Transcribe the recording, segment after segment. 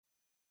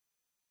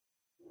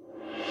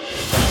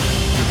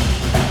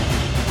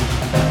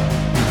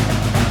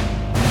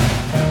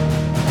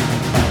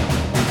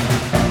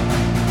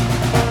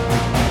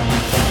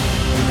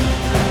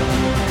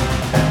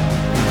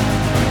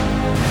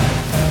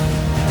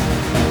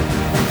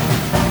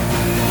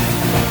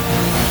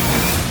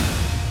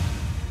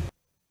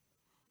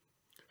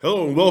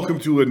Hello and welcome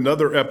to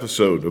another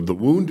episode of the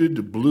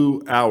Wounded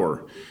Blue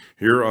Hour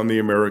here on the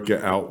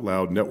America Out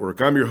Loud Network.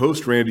 I'm your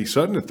host, Randy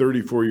Sutton, a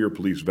 34-year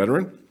police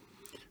veteran,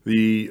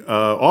 the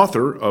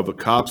author of A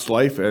Cop's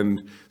Life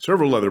and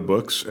several other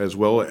books, as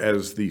well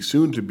as the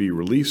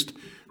soon-to-be-released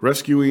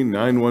Rescuing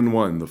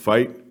 911, The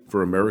Fight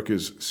for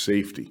America's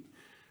Safety,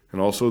 and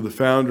also the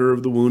founder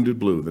of the Wounded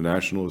Blue, the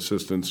National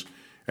Assistance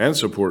and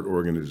Support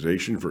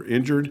Organization for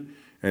Injured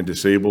and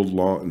Disabled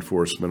Law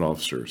Enforcement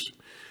Officers.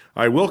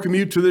 I welcome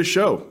you to this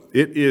show.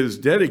 It is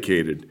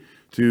dedicated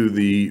to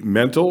the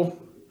mental,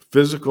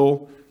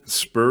 physical,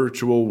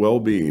 spiritual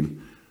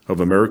well-being of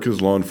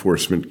America's law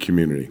enforcement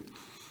community.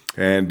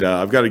 And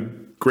I've got a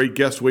great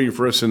guest waiting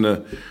for us in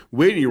the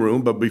waiting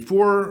room. But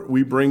before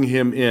we bring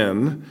him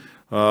in,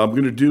 I'm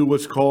going to do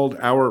what's called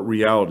our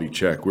reality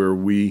check, where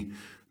we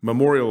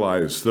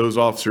memorialize those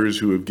officers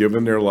who have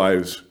given their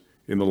lives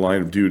in the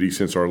line of duty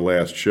since our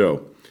last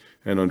show.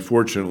 And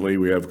unfortunately,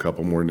 we have a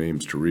couple more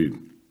names to read.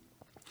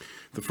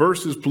 The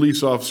first is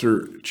Police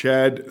Officer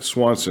Chad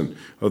Swanson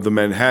of the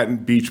Manhattan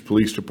Beach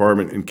Police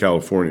Department in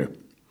California.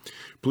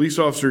 Police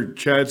Officer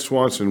Chad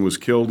Swanson was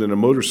killed in a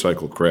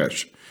motorcycle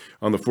crash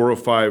on the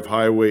 405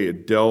 highway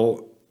at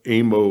Del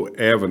Amo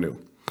Avenue.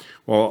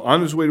 While on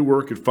his way to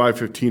work at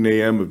 5:15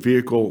 a.m., a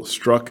vehicle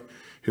struck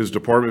his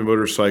department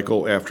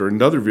motorcycle after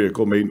another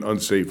vehicle made an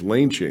unsafe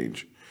lane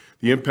change.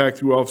 The impact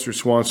threw Officer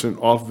Swanson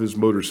off of his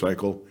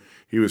motorcycle.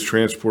 He was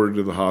transported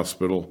to the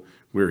hospital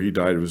where he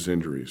died of his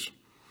injuries.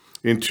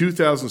 In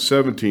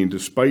 2017,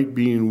 despite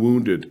being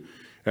wounded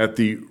at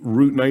the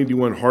Route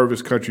 91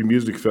 Harvest Country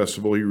Music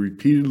Festival, he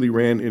repeatedly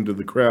ran into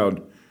the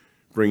crowd,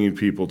 bringing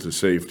people to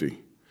safety.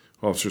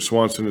 Officer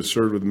Swanson has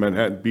served with the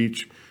Manhattan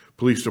Beach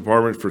Police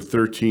Department for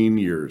 13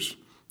 years.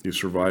 He is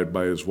survived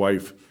by his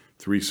wife,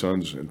 3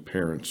 sons, and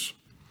parents.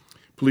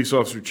 Police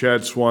Officer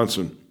Chad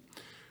Swanson,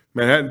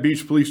 Manhattan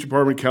Beach Police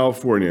Department,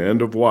 California,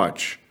 end of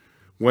watch,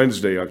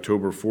 Wednesday,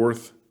 October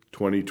 4th,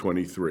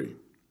 2023.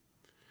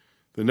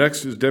 The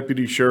next is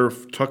Deputy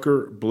Sheriff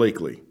Tucker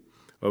Blakely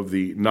of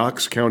the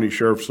Knox County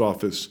Sheriff's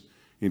Office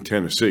in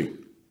Tennessee.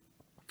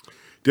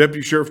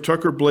 Deputy Sheriff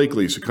Tucker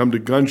Blakely succumbed to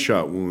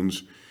gunshot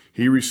wounds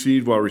he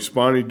received while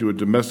responding to a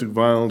domestic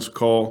violence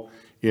call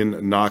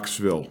in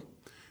Knoxville.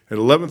 At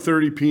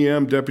 11:30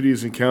 p.m.,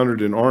 deputies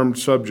encountered an armed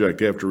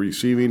subject after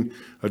receiving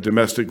a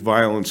domestic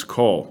violence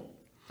call.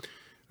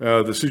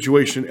 The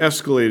situation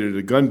escalated,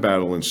 a gun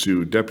battle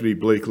ensued. Deputy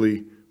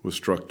Blakely was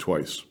struck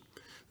twice.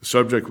 The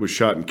subject was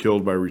shot and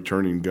killed by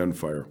returning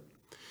gunfire.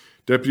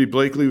 Deputy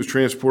Blakely was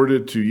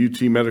transported to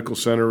UT Medical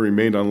Center,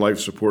 remained on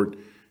life support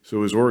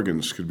so his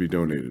organs could be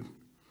donated.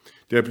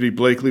 Deputy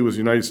Blakely was a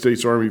United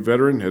States Army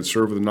veteran, had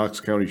served with the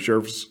Knox County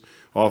Sheriff's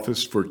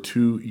Office for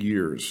 2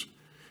 years.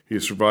 He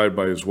is survived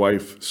by his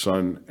wife,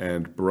 son,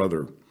 and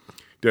brother.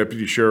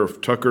 Deputy Sheriff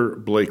Tucker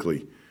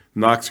Blakely,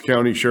 Knox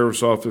County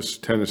Sheriff's Office,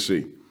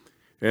 Tennessee.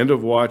 End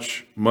of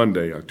watch,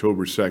 Monday,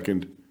 October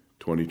 2nd,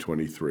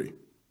 2023.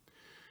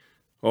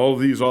 All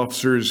of these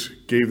officers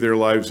gave their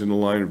lives in the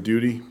line of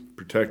duty,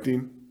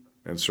 protecting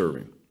and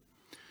serving.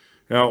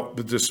 Now,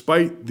 but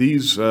despite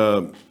these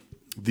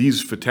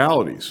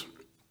fatalities,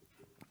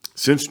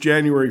 since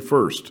January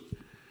 1st,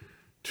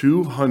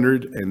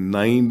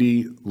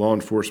 290 law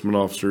enforcement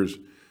officers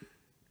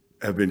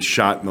have been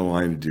shot in the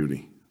line of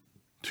duty.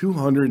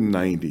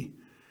 290.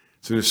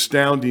 It's an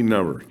astounding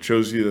number. It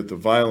shows you that the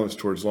violence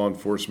towards law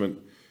enforcement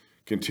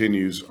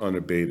continues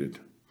unabated.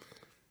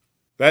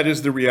 That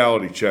is the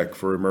reality check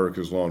for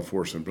America's law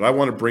enforcement. But I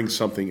want to bring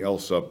something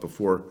else up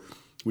before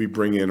we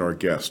bring in our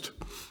guest.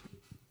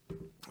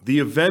 The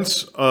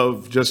events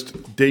of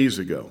just days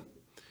ago,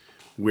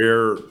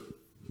 where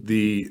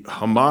the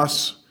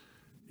Hamas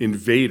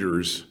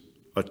invaders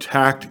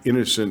attacked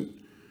innocent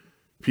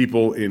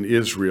people in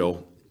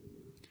Israel,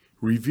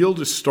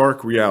 revealed a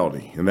stark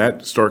reality. And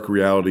that stark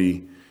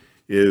reality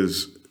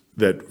is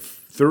that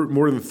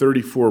more than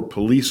 34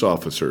 police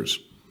officers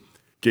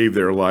gave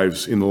their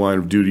lives in the line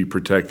of duty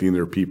protecting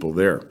their people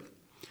there.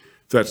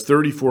 That's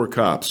 34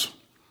 cops,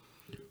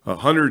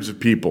 hundreds of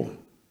people,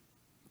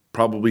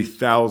 probably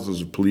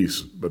thousands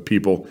of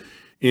people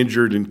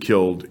injured and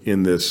killed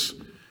in this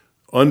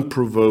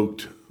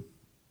unprovoked,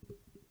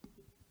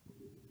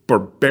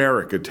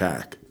 barbaric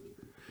attack.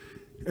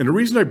 And the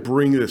reason I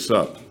bring this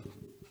up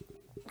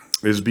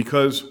is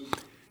because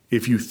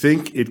if you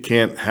think it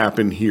can't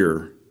happen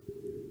here,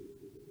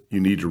 you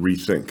need to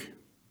rethink.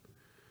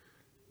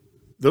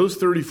 Those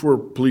 34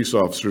 police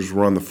officers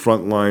were on the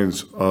front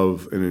lines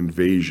of an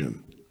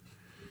invasion.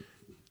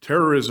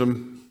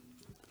 Terrorism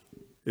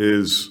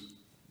is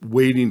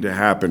waiting to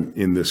happen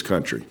in this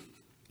country.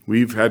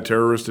 We've had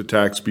terrorist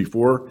attacks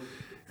before,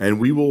 and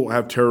we will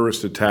have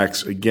terrorist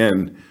attacks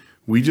again.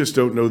 We just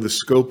don't know the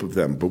scope of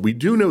them. But we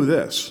do know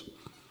this,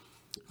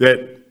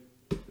 that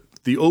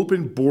the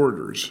open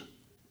borders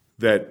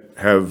that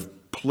have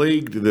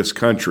plagued this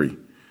country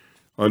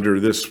under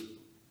this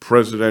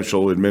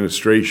presidential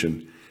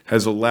administration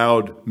has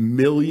allowed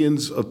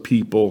millions of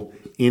people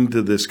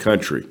into this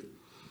country.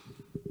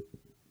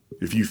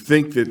 If you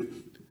think that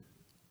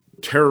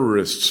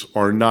terrorists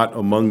are not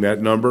among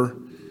that number,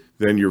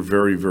 then you're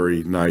very,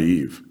 very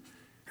naive.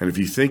 And if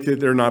you think that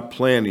they're not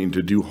planning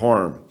to do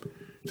harm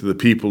to the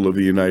people of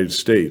the United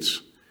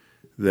States,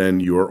 then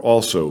you are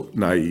also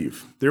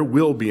naive. There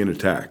will be an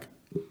attack.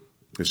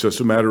 It's just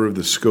a matter of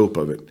the scope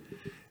of it.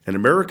 And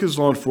America's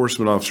law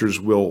enforcement officers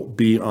will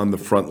be on the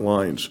front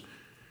lines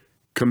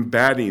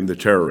combating the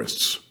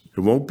terrorists.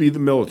 It won't be the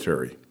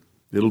military.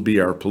 It'll be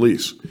our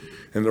police.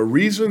 And the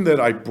reason that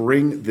I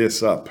bring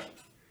this up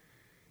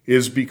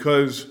is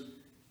because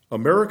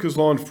America's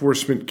law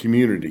enforcement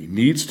community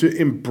needs to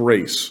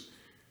embrace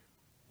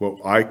what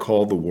I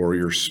call the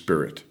warrior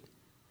spirit.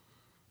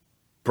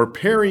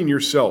 Preparing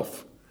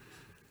yourself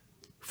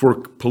for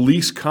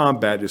police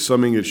combat is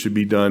something that should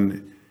be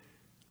done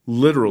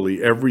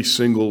literally every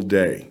single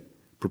day.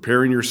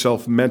 Preparing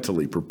yourself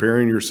mentally,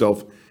 preparing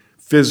yourself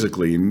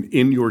physically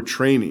in your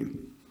training.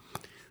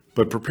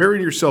 But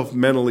preparing yourself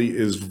mentally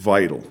is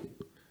vital.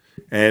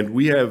 And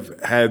we have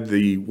had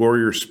the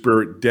warrior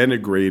spirit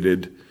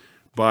denigrated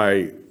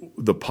by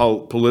the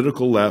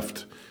political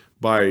left,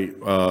 by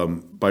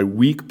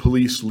weak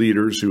police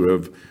leaders who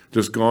have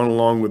just gone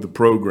along with the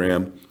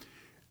program.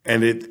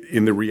 And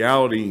in the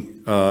reality,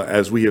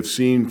 as we have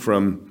seen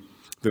from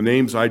the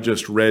names I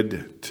just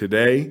read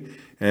today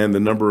and the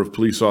number of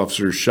police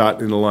officers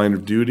shot in the line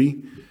of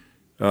duty,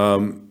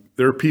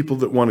 there are people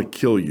that want to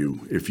kill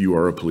you if you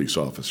are a police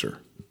officer.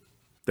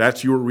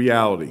 That's your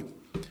reality.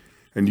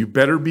 And you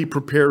better be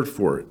prepared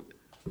for it.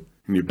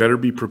 And you better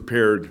be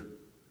prepared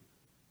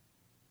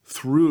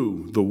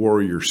through the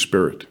warrior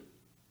spirit.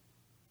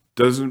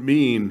 Doesn't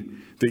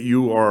mean that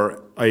you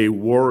are a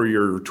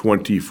warrior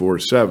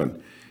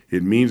 24/7.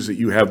 It means that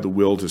you have the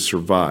will to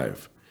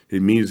survive.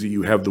 It means that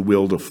you have the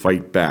will to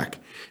fight back.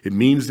 It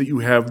means that you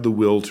have the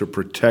will to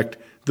protect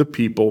the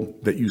people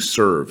that you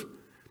serve.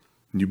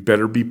 And you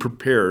better be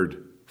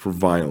prepared for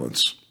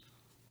violence.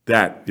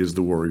 That is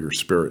the warrior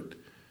spirit.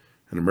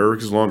 And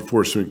America's law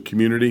enforcement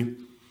community,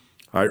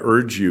 I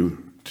urge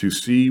you to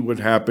see what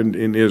happened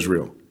in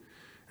Israel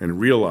and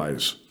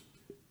realize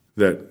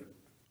that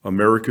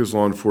America's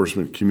law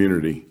enforcement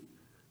community,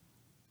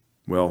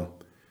 well,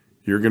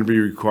 you're going to be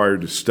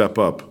required to step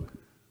up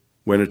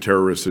when a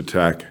terrorist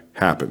attack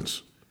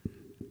happens.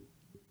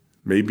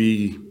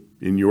 Maybe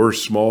in your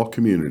small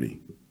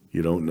community,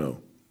 you don't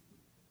know.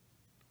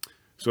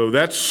 So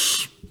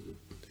that's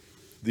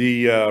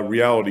the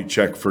reality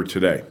check for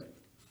today.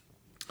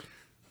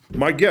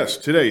 My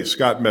guest today is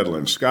Scott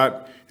Medlin.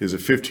 Scott is a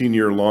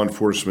 15-year law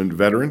enforcement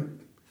veteran.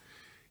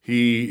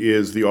 He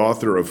is the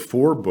author of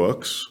 4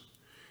 books.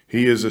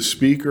 He is a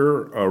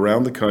speaker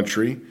around the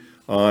country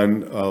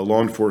on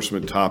law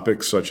enforcement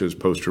topics such as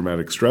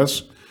post-traumatic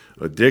stress,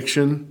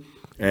 addiction,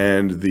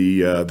 and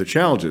the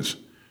challenges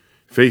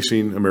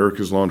facing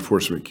America's law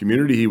enforcement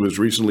community. He was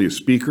recently a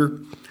speaker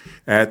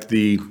at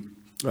the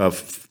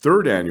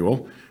 3rd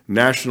annual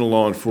National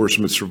Law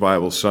Enforcement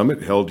Survival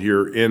Summit held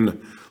here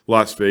in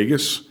Las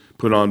Vegas,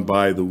 put on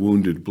by the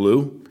Wounded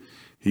Blue.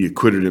 He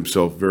acquitted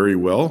himself very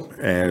well,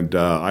 and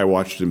I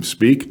watched him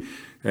speak.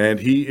 And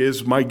he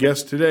is my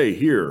guest today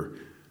here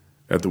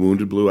at the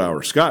Wounded Blue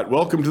Hour. Scott,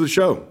 welcome to the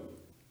show.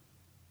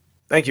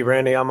 Thank you,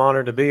 Randy. I'm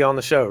honored to be on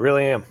the show.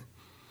 Really am.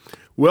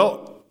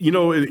 Well, you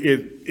know,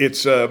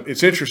 it's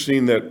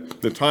interesting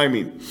that the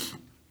timing.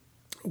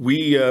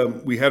 We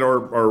had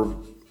our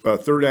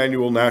 3rd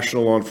annual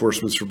National Law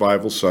Enforcement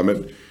Survival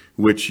Summit,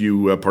 which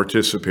you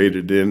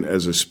participated in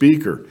as a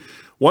speaker.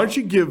 Why don't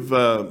you give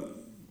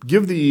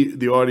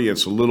the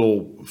audience a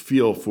little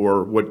feel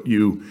for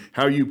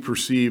how you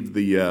perceived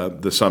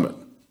the summit?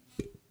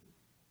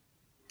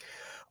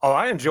 Oh,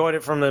 I enjoyed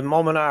it from the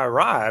moment I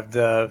arrived.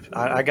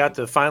 I got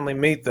to finally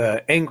meet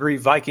the angry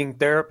Viking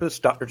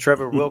therapist, Dr.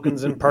 Trevor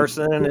Wilkins, in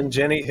person, and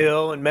Jenny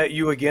Hill, and met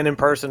you again in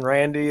person,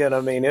 Randy. And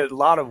I mean, a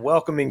lot of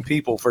welcoming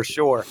people for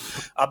sure.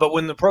 But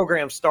when the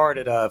program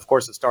started, of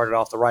course, it started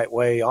off the right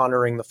way,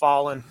 honoring the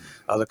fallen,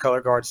 the color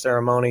guard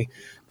ceremony.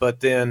 But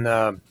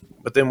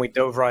then we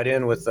dove right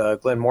in with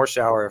Glenn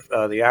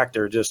Morshower, the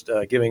actor, just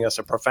giving us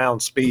a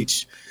profound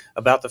speech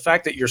about the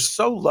fact that you're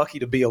so lucky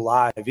to be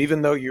alive,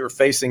 even though you're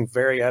facing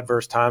very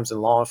adverse times in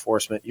law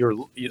enforcement. You're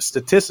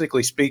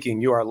statistically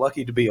speaking, you are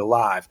lucky to be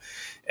alive,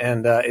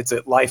 and it's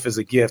that life is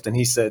a gift. And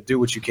he said, "Do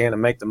what you can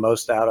and make the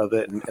most out of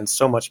it," and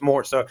so much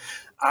more. So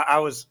I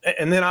was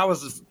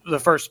the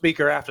first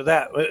speaker after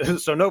that,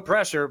 so no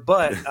pressure,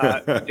 but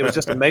it was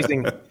just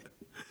amazing.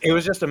 It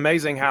was just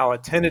amazing how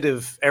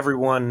attentive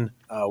everyone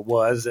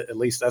was. At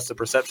least that's the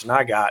perception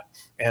I got.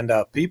 And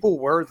people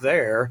were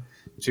there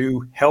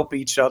to help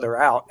each other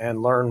out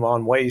and learn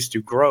on ways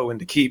to grow and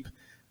to keep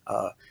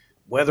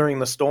weathering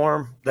the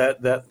storm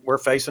that we're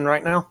facing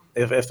right now,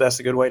 if that's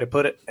a good way to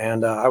put it.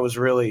 And I was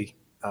really,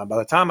 by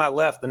the time I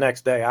left the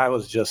next day, I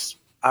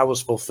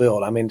was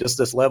fulfilled. I mean, just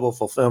this level of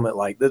fulfillment,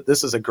 like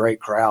this is a great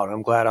crowd.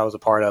 I'm glad I was a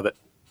part of it.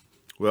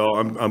 Well,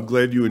 I'm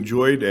glad you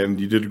enjoyed, and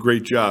you did a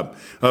great job.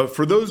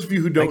 For those of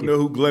you who don't know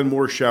who Glenn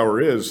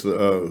Morshower is,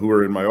 who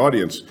are in my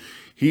audience,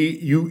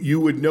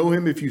 you would know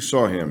him if you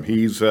saw him.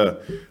 He's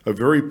a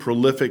very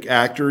prolific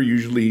actor.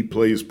 Usually he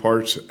plays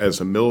parts as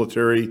a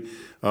military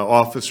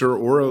officer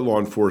or a law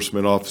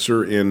enforcement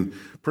officer in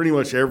pretty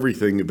much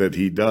everything that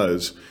he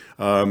does.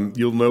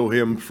 You'll know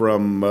him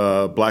from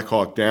Black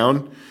Hawk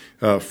Down,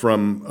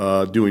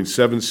 from doing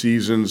 7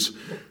 seasons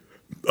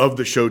of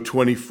the show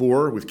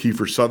 24 with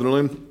Kiefer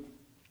Sutherland.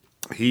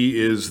 He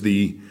is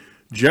the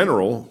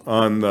general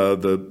on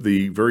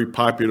the very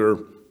popular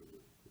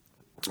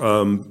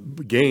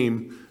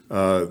game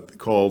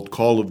called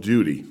Call of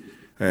Duty.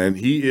 And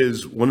he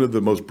is one of the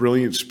most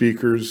brilliant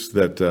speakers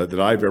that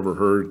I've ever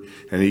heard.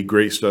 And he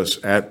graced us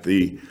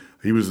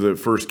he was the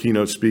first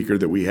keynote speaker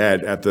that we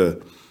had at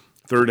the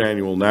 3rd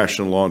Annual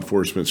National Law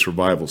Enforcement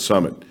Survival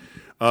Summit.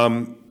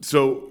 And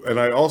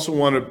I also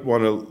want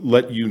to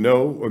let you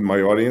know, in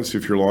my audience,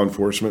 if you're law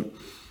enforcement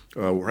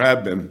or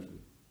have been,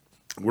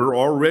 we're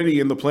already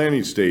in the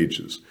planning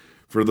stages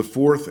for the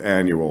 4th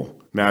Annual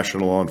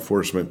National Law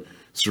Enforcement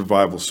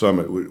Survival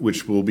Summit,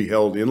 which will be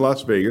held in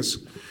Las Vegas,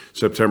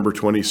 September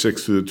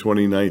 26th to the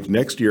 29th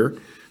next year.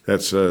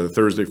 That's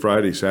Thursday,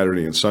 Friday,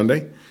 Saturday, and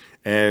Sunday.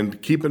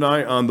 And keep an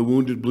eye on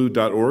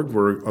thewoundedblue.org.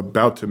 We're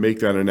about to make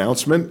that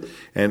announcement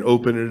and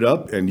open it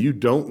up, and you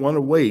don't want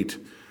to wait,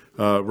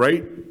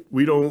 right?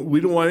 We don't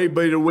want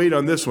anybody to wait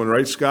on this one,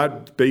 right,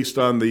 Scott? Based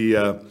on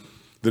the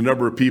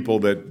number of people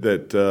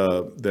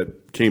that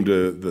came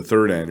to the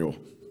 3rd Annual.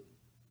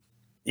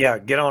 Yeah,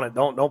 get on it.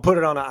 Don't put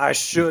it on I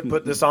should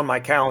put this on my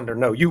calendar.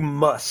 No, you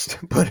must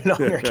put it on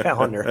your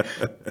calendar.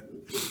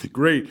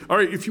 Great. All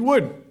right, if you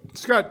would,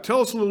 Scott,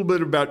 tell us a little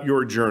bit about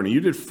your journey.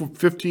 You did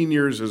 15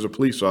 years as a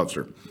police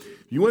officer.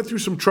 You went through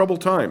some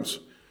troubled times,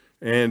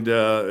 and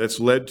it's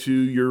led to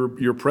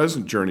your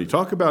present journey.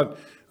 Talk about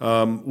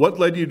what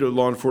led you to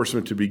law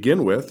enforcement to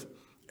begin with,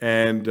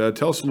 and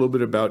tell us a little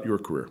bit about your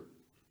career.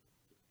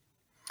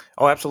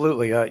 Oh,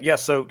 absolutely.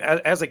 Yes. So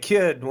as a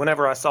kid,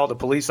 whenever I saw the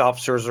police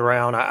officers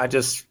around,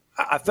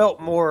 I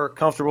felt more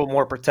comfortable,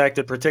 more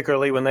protected,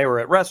 particularly when they were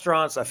at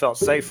restaurants. I felt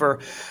safer.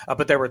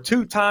 But there were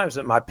 2 times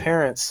that my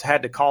parents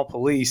had to call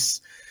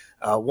police.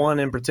 One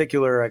in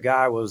particular, a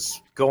guy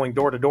was going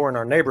door to door in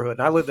our neighborhood.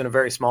 And I lived in a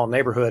very small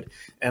neighborhood.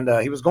 And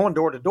he was going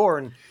door to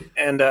door.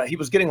 And he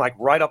was getting like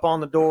right up on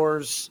the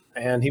doors.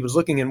 And he was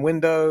looking in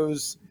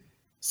windows.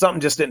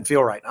 Something just didn't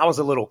feel right. I was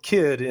a little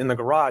kid in the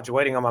garage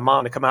waiting on my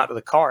mom to come out to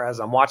the car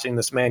as I'm watching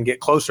this man get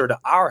closer to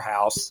our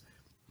house.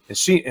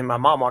 And my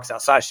mom walks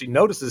outside. She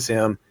notices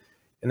him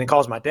and then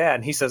calls my dad.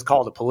 And he says,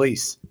 call the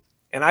police.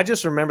 And I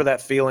just remember that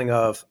feeling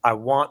of, I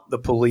want the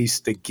police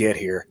to get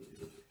here.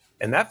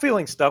 And that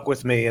feeling stuck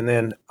with me. And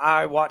then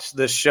I watched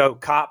this show,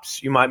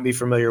 Cops. You might be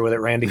familiar with it,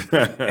 Randy.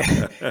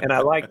 And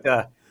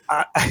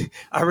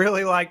I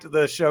really liked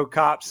the show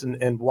Cops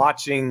and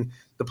watching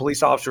the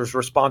police officers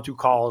respond to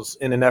calls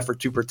in an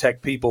effort to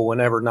protect people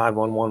whenever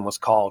 911 was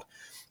called.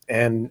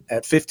 And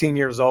at 15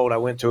 years old, I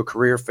went to a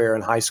career fair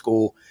in high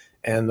school,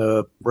 and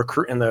a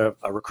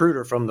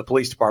recruiter from the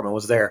police department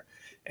was there.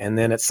 And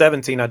then at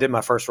 17, I did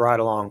my first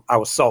ride along. I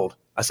was sold.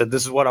 I said,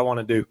 this is what I want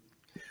to do.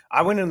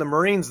 I went in the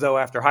Marines, though,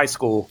 after high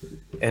school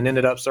and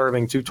ended up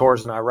serving 2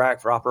 tours in Iraq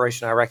for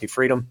Operation Iraqi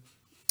Freedom.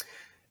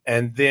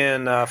 And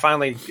then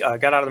finally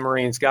got out of the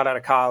Marines, got out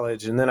of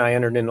college, and then I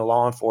entered into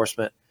law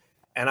enforcement.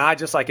 And I,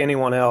 just like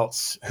anyone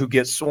else who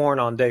gets sworn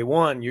on day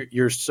one,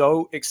 you're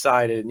so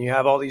excited and you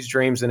have all these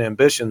dreams and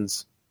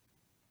ambitions.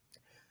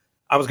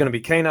 I was going to be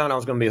canine, I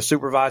was going to be a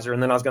supervisor,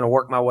 and then I was going to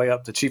work my way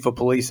up to chief of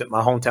police at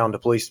my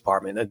hometown police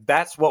department. And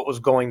that's what was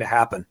going to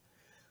happen.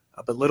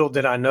 But little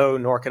did I know,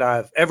 nor could I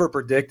have ever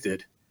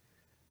predicted,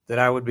 that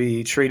I would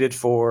be treated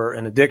for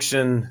an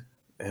addiction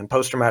and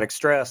post-traumatic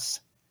stress,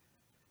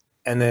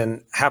 and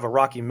then have a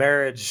rocky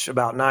marriage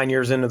about 9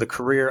 years into the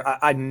career.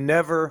 I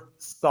never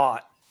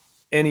thought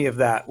any of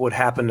that would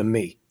happen to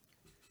me.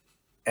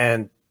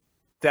 And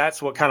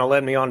that's what kind of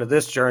led me on to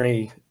this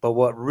journey. But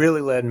what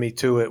really led me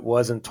to it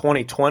was in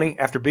 2020,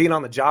 after being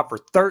on the job for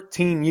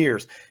 13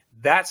 years,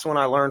 that's when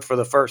I learned for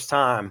the first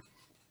time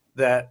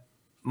that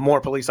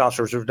more police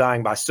officers were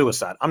dying by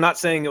suicide. I'm not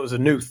saying it was a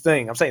new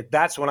thing. I'm saying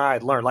that's when I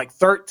had learned, like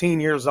 13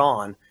 years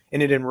on,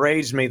 and it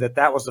enraged me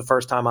that was the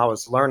first time I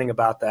was learning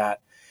about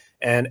that.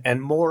 And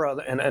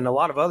a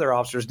lot of other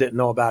officers didn't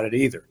know about it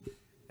either.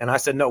 And I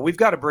said, no, we've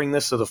got to bring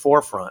this to the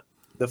forefront,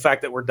 the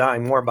fact that we're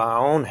dying more by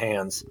our own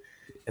hands.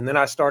 And then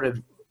I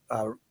started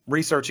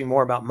researching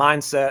more about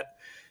mindset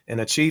and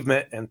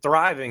achievement and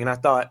thriving. And I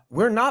thought,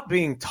 we're not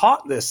being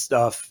taught this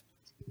stuff.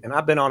 And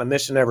I've been on a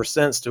mission ever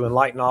since to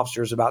enlighten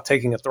officers about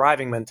taking a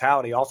thriving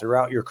mentality all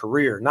throughout your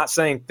career. Not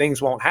saying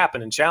things won't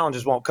happen and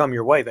challenges won't come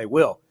your way. They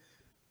will.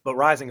 But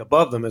rising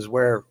above them is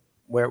where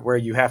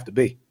you have to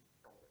be.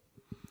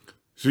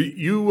 So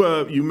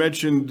you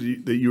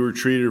mentioned that you were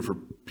treated for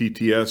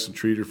PTSD and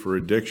treated for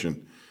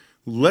addiction.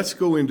 Let's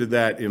go into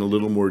that in a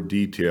little more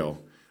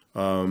detail.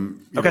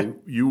 Okay.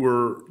 You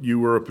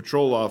were a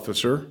patrol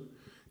officer,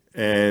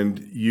 and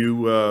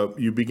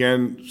you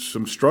began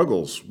some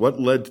struggles. What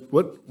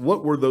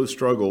were those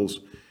struggles,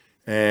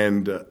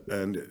 and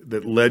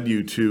that led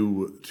you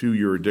to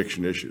your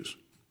addiction issues?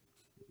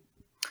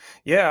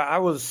 Yeah,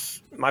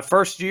 my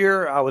first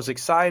year, I was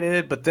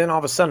excited, but then all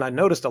of a sudden I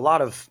noticed a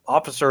lot of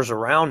officers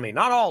around me,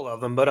 not all of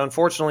them, but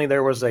unfortunately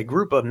there was a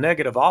group of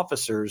negative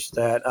officers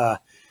that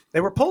they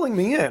were pulling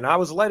me in. I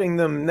was letting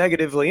them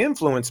negatively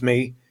influence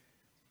me,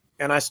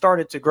 and I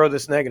started to grow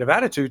this negative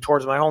attitude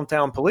towards my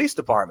hometown police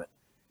department.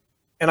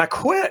 And I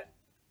quit.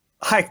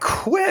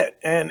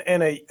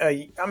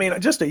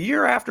 Just a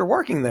year after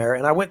working there,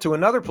 and I went to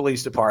another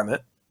police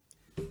department.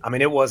 I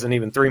mean, it wasn't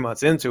even 3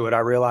 months into it. I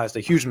realized a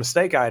huge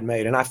mistake I had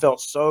made, and I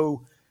felt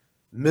so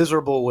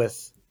miserable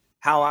with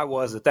how I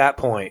was at that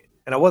point,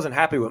 and I wasn't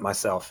happy with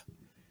myself.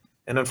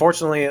 And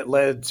unfortunately, it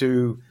led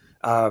to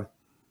an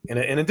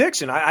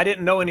addiction. I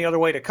didn't know any other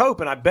way to cope,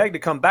 and I begged to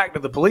come back to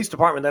the police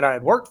department that I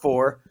had worked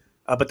for,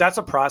 but that's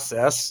a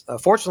process.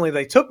 Fortunately,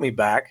 they took me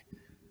back,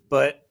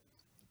 but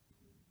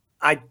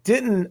I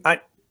didn't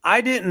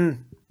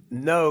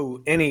know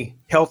any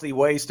healthy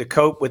ways to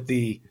cope with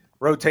the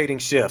rotating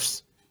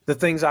shifts, the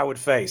things I would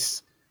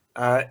face.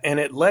 And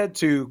it led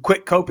to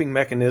quick coping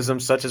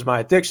mechanisms such as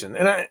my addiction.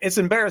 And it's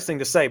embarrassing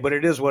to say, but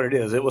it is what it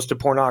is. It was to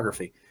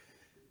pornography.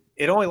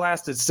 It only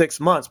lasted 6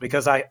 months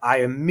because I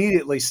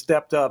immediately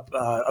stepped up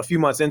a few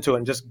months into it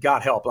and just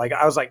got help. Like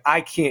I was like,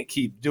 I can't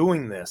keep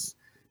doing this.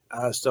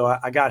 So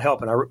I got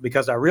help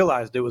because I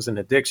realized it was an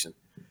addiction.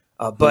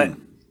 But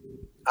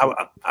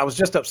I was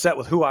just upset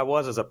with who I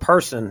was as a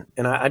person,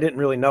 and I didn't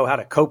really know how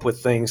to cope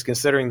with things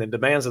considering the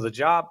demands of the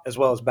job as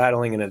well as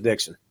battling an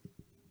addiction.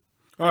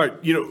 All right,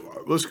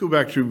 let's go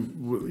back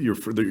to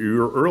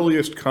your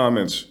earliest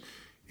comments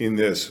in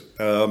this,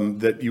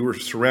 that you were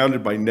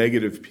surrounded by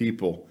negative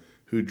people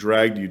who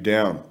dragged you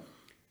down.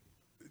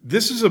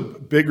 This is a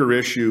bigger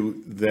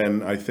issue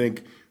than I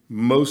think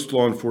most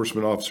law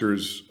enforcement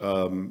officers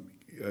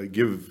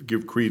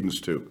give credence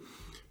to.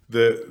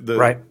 The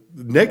right.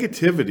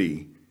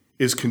 Negativity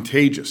is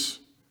contagious.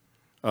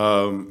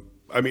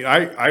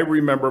 I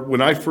remember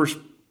when I first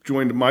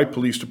joined my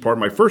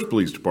first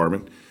police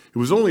department, it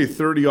was only a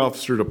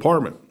 30-officer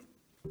department.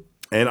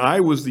 And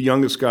I was the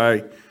youngest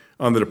guy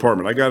on the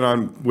department. I got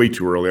on way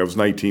too early. I was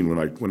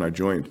 19 when I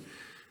joined.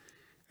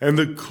 And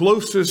the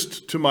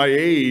closest to my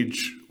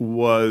age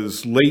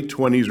was late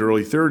 20s,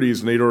 early 30s,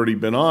 and they'd already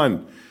been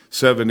on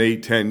 7,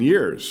 8, 10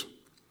 years.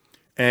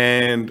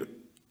 And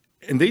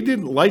they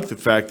didn't like the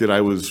fact that I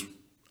was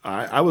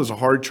a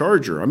hard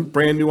charger. I'm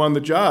brand new on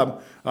the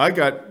job. I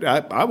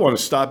want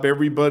to stop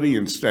everybody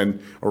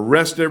and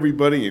arrest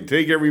everybody and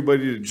take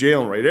everybody to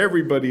jail and write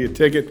everybody a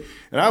ticket.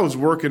 And I was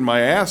working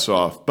my ass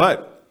off.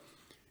 But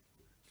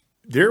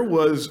there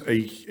was a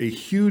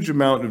huge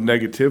amount of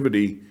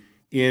negativity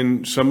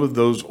in some of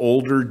those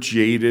older,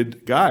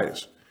 jaded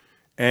guys.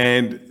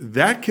 And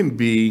that can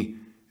be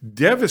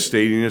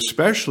devastating,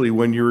 especially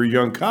when you're a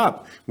young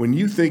cop. When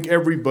you think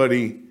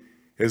everybody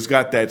has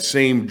got that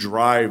same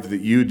drive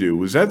that you do.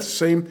 Was that the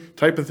same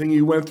type of thing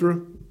you went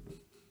through?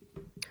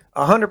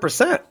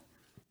 100%.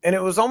 And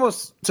it was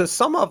almost, to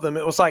some of them,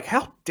 it was like,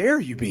 how dare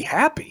you be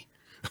happy?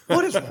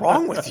 What is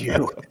wrong with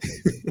you?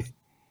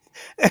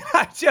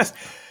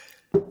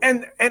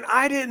 And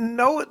I didn't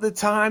know at the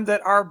time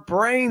that our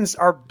brains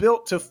are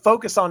built to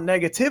focus on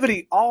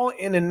negativity, all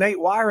in innate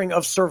wiring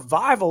of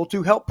survival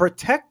to help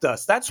protect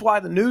us. That's why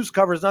the news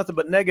covers nothing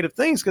but negative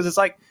things, because it's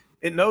like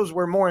it knows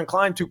we're more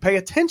inclined to pay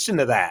attention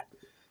to that.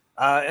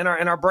 And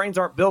our brains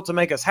aren't built to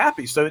make us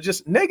happy. So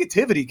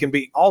negativity can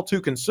be all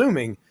too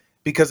consuming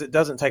because it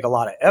doesn't take a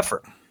lot of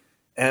effort.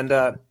 And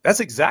that's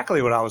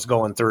exactly what I was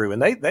going through.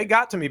 And they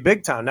got to me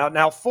big time.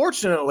 Now,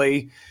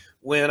 fortunately,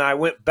 when I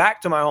went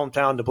back to my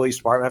hometown, the police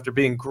department, after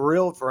being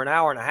grilled for an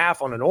hour and a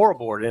half on an oral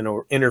board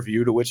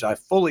interview, to which I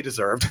fully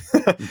deserved,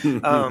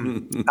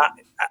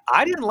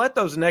 I didn't let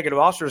those negative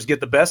officers get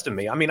the best of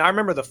me. I mean, I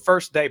remember the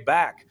first day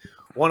back,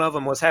 one of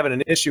them was having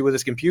an issue with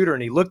his computer,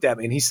 and he looked at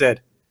me and he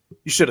said,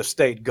 "You should have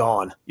stayed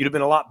gone. You'd have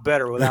been a lot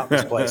better without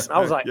this place." And I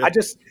was like, yeah.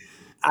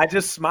 I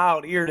just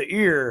smiled ear to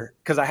ear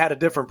because I had a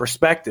different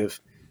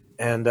perspective.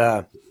 And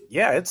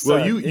it's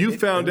you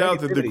found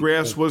out that the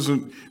grass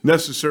wasn't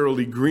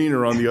necessarily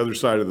greener on the other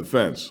side of the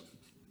fence.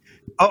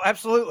 Oh,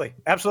 absolutely,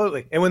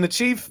 absolutely. And when the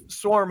chief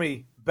swore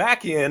me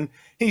back in,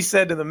 he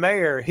said to the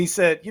mayor, he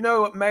said, "You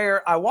know what,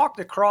 Mayor, I walked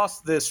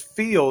across this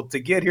field to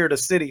get here to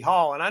City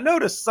Hall, and I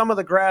noticed some of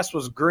the grass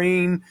was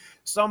green.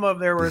 Some of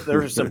there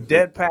were some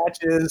dead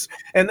patches.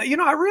 And,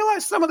 I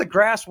realized some of the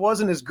grass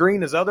wasn't as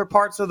green as other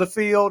parts of the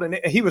field." And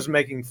he was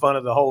making fun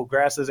of the whole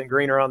grass isn't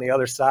greener on the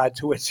other side,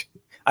 to which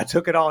I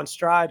took it all in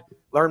stride,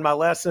 learned my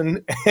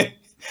lesson.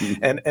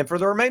 And for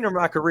the remainder of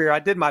my career, I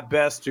did my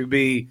best to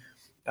be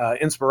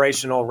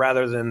inspirational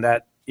rather than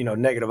that,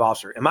 negative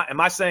officer.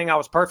 Am I saying I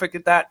was perfect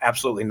at that?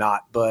 Absolutely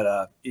not.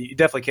 But you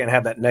definitely can't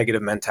have that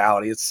negative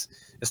mentality. It's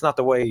not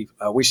the way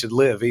we should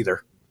live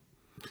either.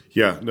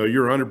 Yeah, no,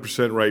 you're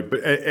 100% right.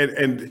 But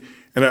and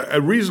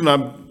a reason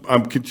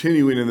I'm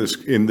continuing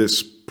in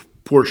this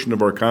portion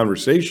of our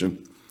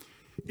conversation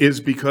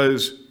is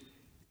because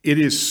it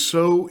is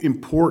so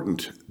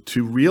important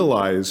to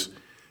realize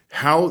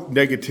how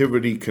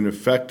negativity can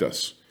affect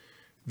us,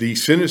 the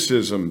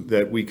cynicism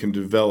that we can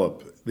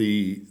develop,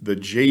 the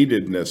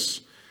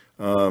jadedness,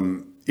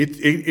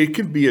 it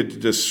can be a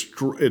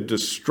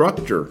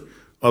destructor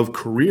of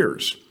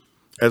careers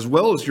as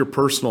well as your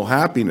personal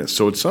happiness.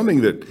 So it's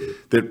something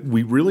that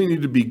we really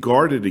need to be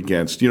guarded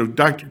against.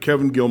 Dr.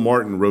 Kevin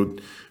Gilmartin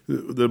wrote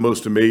the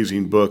most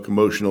amazing book,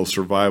 Emotional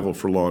Survival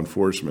for Law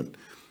Enforcement,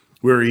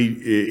 where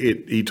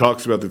he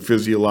talks about the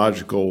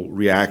physiological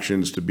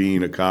reactions to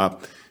being a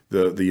cop,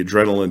 the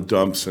adrenaline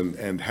dumps,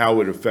 and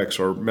how it affects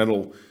our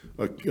mental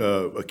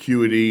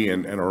acuity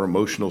and our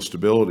emotional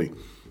stability.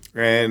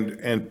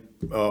 And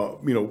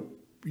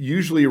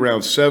usually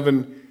around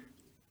 7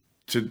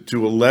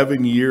 to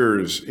 11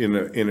 years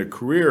in a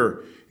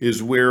career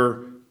is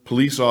where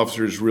police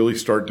officers really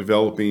start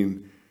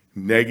developing a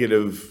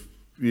negative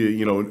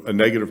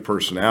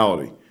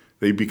personality.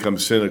 They become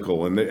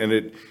cynical, and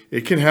it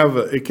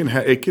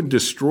can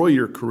destroy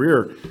your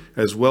career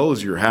as well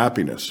as your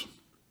happiness.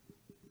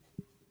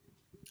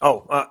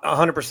 Oh,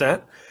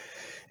 100%.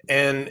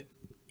 And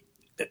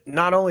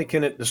not only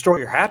can it destroy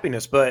your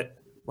happiness, but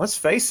let's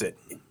face it,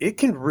 it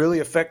can really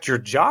affect your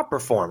job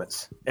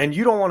performance. And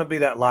you don't want to be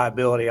that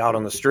liability out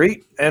on the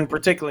street. And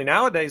particularly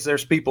nowadays,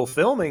 there's people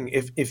filming.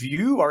 If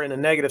you are in a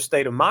negative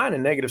state of mind, a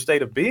negative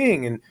state of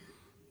being, and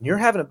you're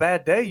having a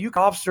bad day, you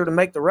can officer to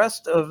make the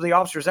rest of the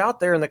officers out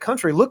there in the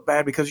country look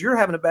bad because you're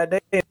having a bad day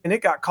and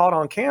it got caught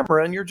on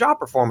camera and your job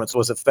performance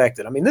was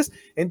affected. I mean,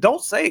 and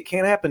don't say it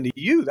can't happen to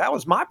you. That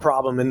was my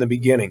problem in the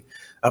beginning,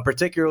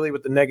 particularly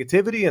with the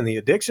negativity and the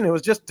addiction. It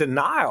was just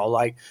denial.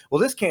 Like, well,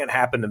 this can't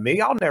happen to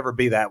me. I'll never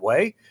be that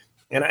way.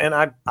 And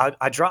I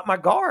dropped my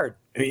guard.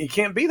 You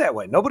can't be that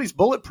way. Nobody's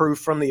bulletproof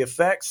from the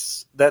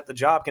effects that the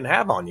job can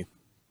have on you.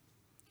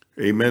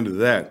 Amen to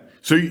that.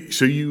 So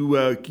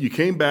you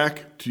came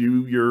back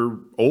to your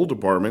old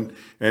department,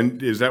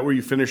 and is that where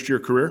you finished your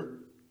career?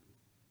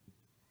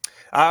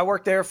 I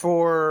worked there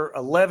for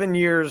 11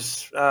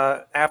 years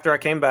after I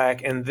came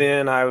back, and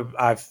then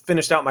I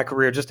finished out my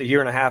career just a year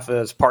and a half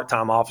as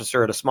part-time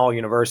officer at a small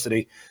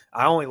university.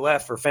 I only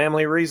left for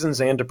family reasons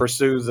and to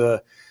pursue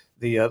the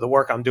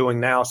work I'm doing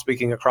now,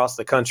 speaking across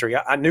the country.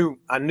 I knew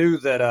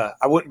that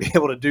I wouldn't be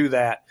able to do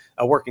that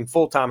working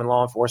full-time in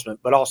law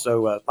enforcement, but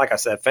also, like I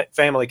said,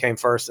 family came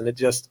first, and it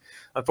just,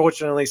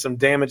 unfortunately, some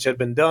damage had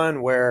been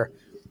done where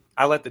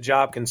I let the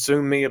job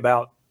consume me.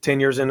 About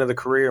 10 years into the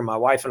career, my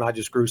wife and I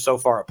just grew so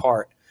far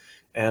apart,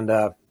 and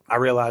I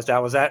realized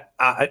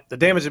the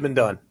damage had been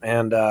done,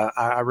 and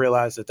I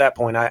realized at that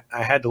point I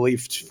had to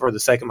leave for the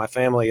sake of my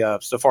family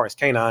so far as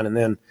K-9, and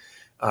then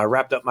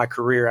wrapped up my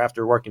career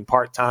after working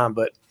part-time.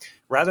 But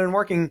rather than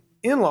working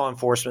in law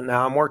enforcement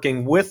now, I'm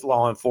working with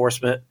law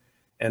enforcement,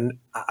 and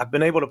I've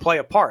been able to play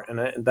a part,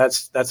 and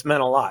that's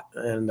meant a lot.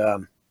 And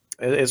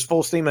it's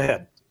full steam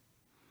ahead.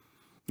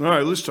 All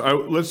right,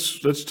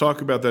 let's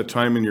talk about that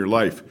time in your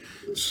life.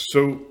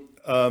 So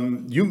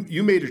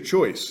you made a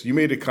choice. You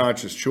made a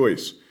conscious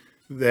choice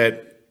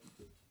that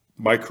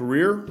my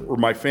career or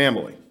my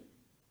family,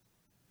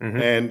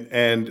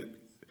 and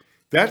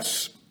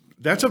that's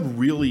a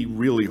really,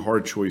 really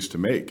hard choice to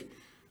make.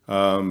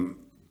 I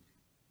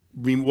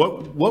mean,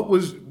 what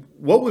was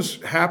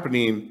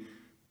happening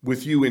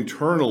with you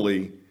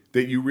internally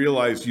that you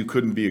realized you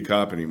couldn't be a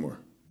cop anymore?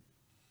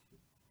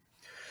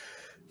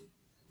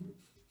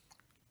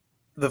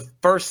 The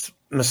first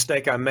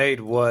mistake I made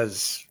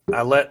was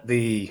I let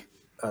the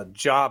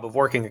job of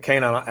working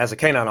as a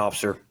K-9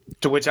 officer,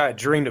 to which I had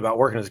dreamed about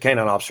working as a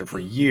K-9 officer for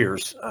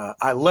years.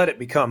 I let it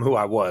become who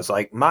I was.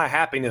 Like, my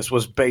happiness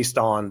was based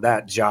on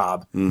that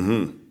job.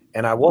 Mm-hmm.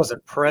 And I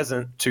wasn't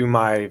present to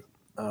my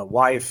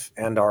wife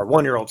and our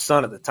 1-year-old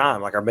son at the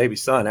time, like our baby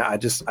son. I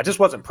just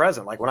wasn't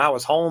present. Like, when I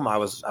was home, I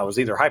was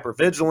either hyper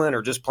vigilant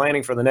or just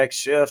planning for the next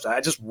shift. I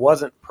just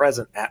wasn't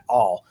present at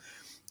all.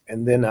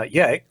 And then,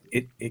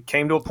 it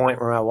came to a point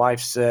where my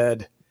wife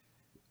said,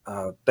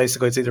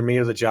 basically, it's either me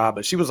or the job.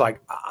 But she was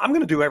like, I'm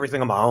going to do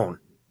everything on my own.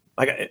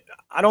 Like,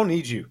 I don't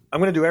need you.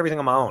 I'm going to do everything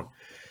on my own.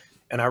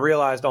 And I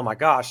realized, oh my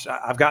gosh,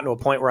 I've gotten to a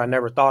point where I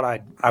never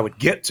thought I would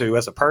get to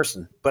as a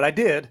person, but I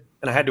did,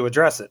 and I had to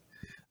address it.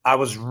 I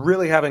was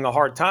really having a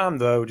hard time,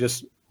 though,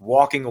 just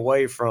walking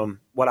away from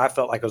what I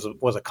felt like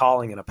was a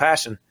calling and a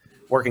passion,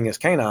 working as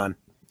K-9.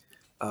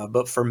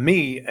 But for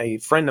me, a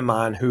friend of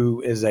mine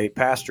who is a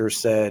pastor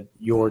said,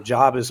 your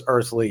job is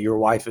earthly, your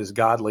wife is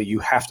godly, you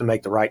have to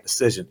make the right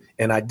decision.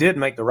 And I did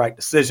make the right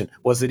decision.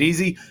 Was it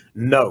easy?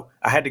 No.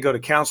 I had to go to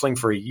counseling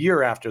for a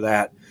year after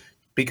that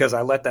because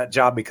I let that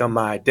job become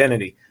my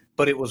identity.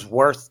 But it was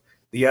worth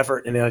the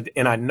effort,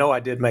 and I know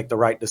I did make the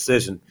right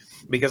decision.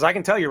 Because I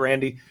can tell you,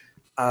 Randy,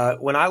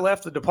 when I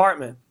left the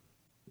department,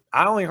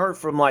 I only heard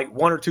from like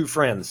 1 or 2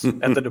 friends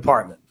at the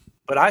department,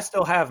 but I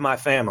still have my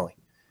family.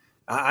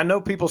 I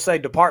know people say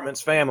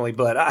department's family,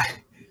 but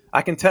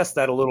I can test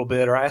that a little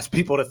bit, or I ask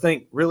people to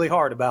think really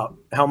hard about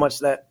how much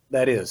that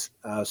is.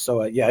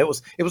 It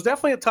was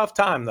definitely a tough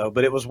time, though,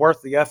 but it was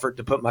worth the effort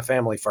to put my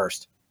family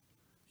first.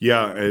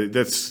 Yeah,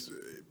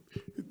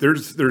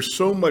 there's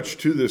so much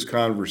to this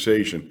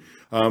conversation.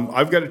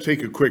 I've got to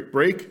take a quick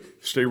break.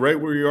 Stay right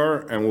where you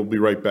are, and we'll be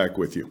right back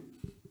with you.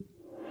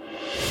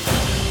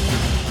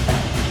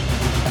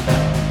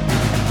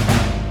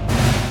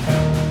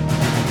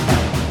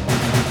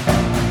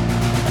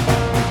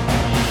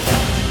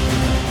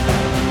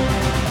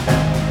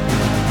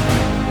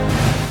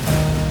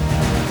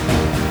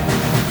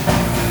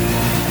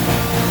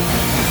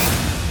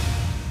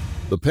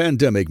 The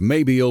pandemic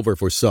may be over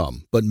for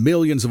some, but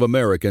millions of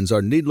Americans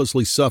are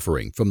needlessly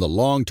suffering from the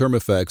long-term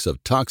effects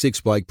of toxic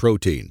spike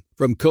protein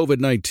from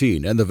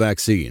COVID-19 and the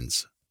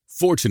vaccines.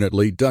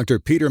 Fortunately, Dr.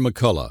 Peter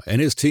McCullough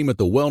and his team at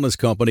the Wellness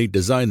Company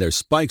designed their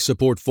spike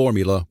support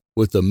formula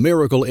with the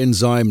miracle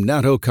enzyme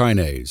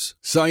nattokinase,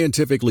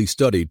 scientifically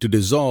studied to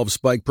dissolve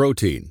spike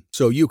protein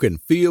so you can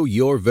feel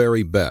your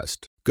very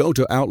best. Go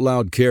to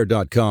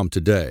OutLoudCare.com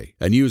today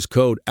and use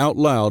code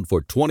OUTLOUD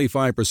for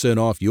 25%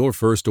 off your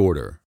first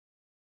order.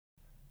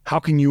 How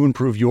can you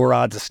improve your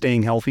odds of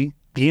staying healthy?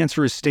 The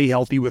answer is stay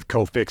healthy with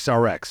Cofix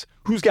RX.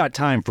 Who's got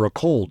time for a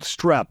cold,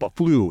 strep, a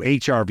flu,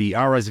 HRV,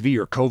 RSV,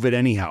 or COVID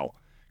anyhow?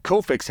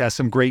 Cofix has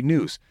some great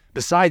news.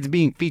 Besides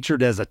being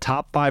featured as a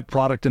top 5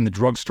 product in the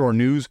drugstore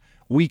news,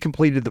 we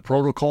completed the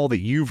protocol that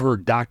you've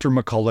heard Dr.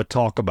 McCullough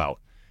talk about.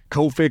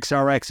 Cofix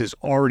RX is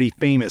already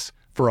famous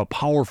for a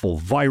powerful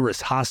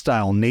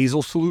virus-hostile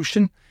nasal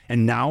solution,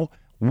 and now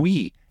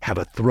we have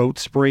a throat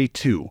spray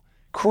too.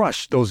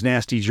 Crush those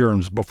nasty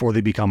germs before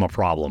they become a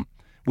problem.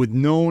 With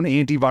known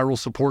antiviral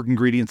support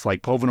ingredients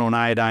like povidone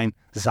iodine,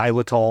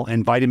 xylitol,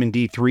 and vitamin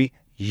D3,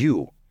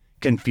 you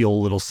can feel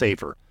a little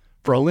safer.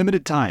 For a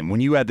limited time,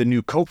 when you add the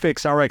new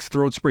Cofix RX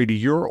throat spray to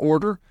your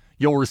order,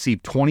 you'll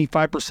receive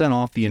 25%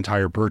 off the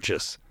entire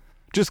purchase.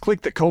 Just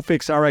click the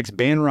Cofix RX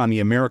banner on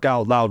the America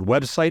Out Loud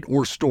website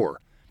or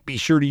store. Be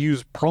sure to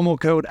use promo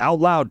code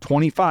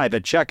OUTLOUD25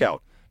 at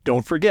checkout.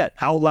 Don't forget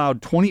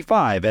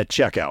OUTLOUD25 at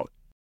checkout.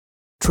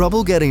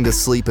 Trouble getting to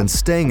sleep and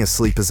staying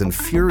asleep is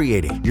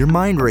infuriating. Your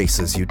mind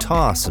races, you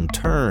toss and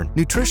turn.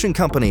 Nutrition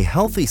company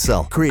Healthy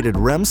Cell created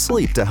REM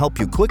sleep to help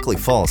you quickly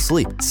fall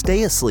asleep,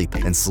 stay asleep,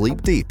 and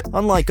sleep deep.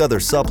 Unlike other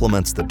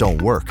supplements that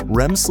don't work,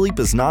 REM sleep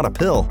is not a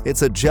pill.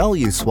 It's a gel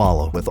you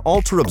swallow with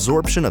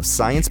ultra-absorption of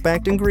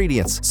science-backed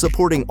ingredients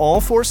supporting all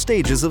 4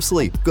 stages of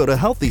sleep. Go to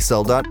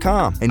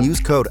healthycell.com and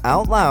use code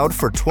OUTLOUD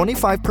for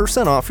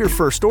 25% off your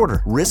first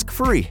order.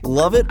 Risk-free.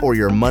 Love it or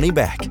your money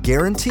back.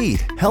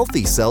 Guaranteed.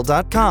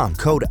 Healthycell.com.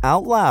 Code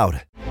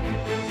OUTLOUD.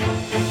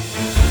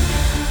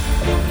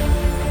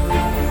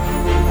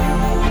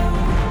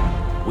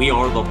 We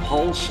are the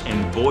pulse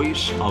and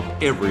voice of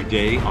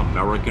everyday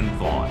American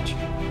thought.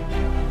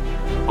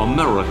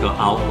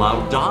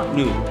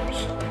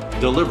 AmericaOutloud.news,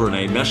 delivering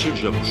a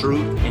message of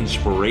truth,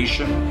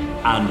 inspiration,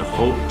 and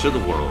hope to the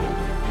world.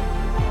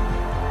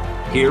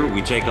 Here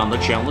we take on the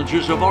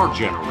challenges of our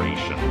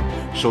generation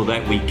so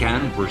that we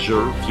can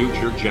preserve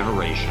future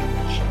generations.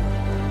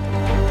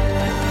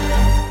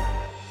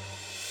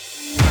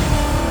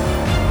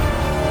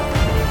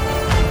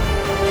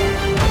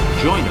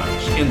 Join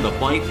us in the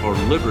fight for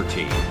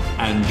liberty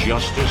and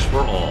justice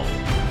for all.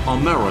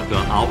 America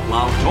Out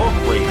Loud Talk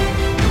Radio.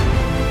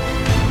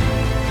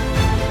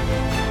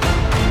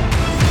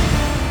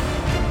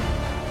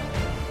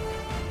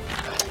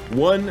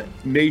 One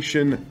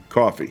Nation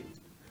Coffee.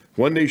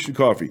 One Nation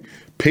Coffee.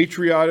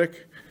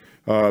 Patriotic,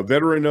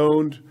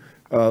 veteran-owned,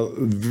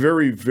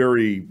 very,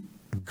 very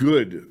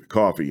good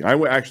coffee. I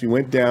actually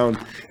went down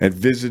and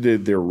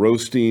visited their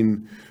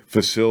roasting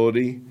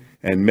facility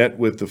and met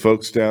with the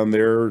folks down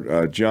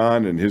there,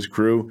 John and his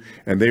crew,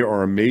 and they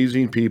are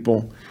amazing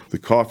people. The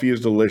coffee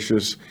is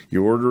delicious.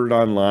 You order it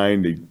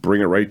online, they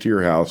bring it right to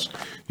your house.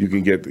 You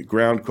can get the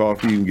ground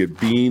coffee, you can get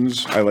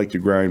beans. I like to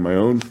grind my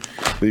own.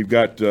 They've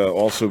got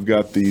also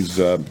got these,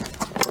 the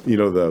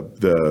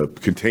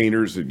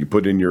containers that you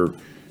put in your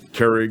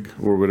Keurig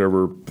or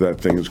whatever that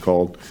thing is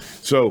called.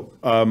 So,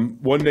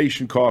 One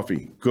Nation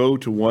Coffee. Go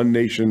to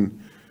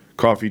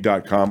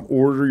onenationcoffee.com,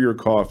 order your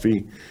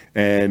coffee,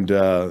 and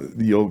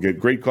you'll get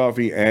great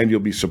coffee, and you'll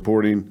be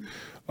supporting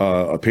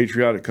a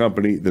patriotic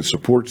company that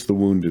supports the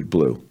Wounded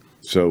Blue.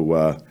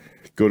 So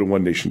go to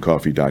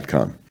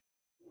onenationcoffee.com.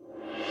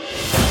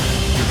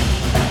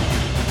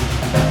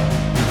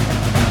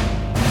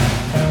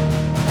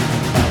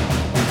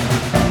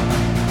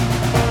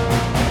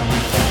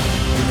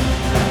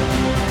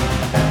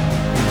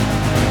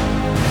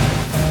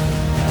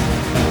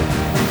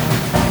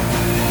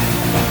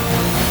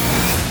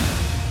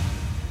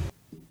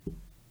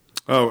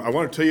 Oh, I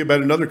want to tell you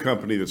about another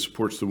company that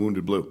supports the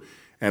Wounded Blue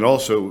and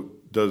also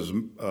does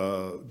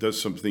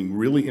something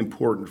really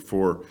important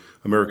for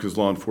America's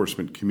law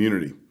enforcement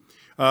community.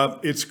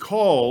 It's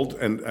called,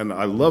 and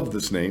I love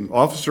this name,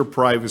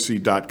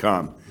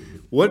 officerprivacy.com.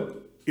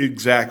 What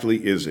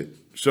exactly is it?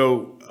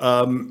 So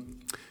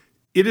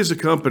it is a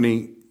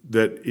company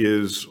that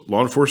is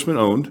law enforcement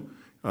owned,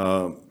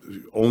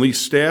 only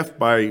staffed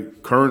by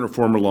current or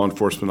former law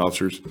enforcement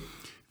officers,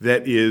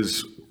 that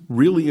is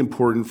really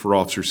important for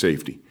officer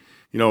safety.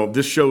 You know,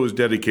 this show is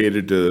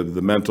dedicated to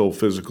the mental,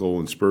 physical,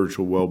 and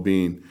spiritual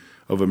well-being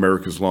of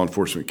America's law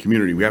enforcement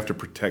community. We have to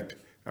protect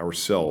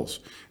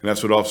ourselves, and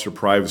that's what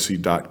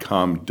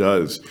officerprivacy.com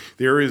does.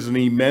 There is an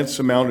immense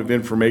amount of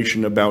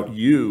information about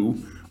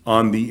you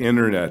on the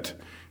internet.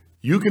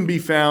 You can be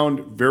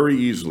found very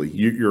easily.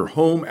 Your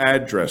home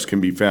address can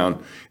be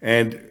found,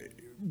 and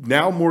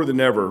now more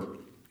than ever,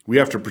 we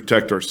have to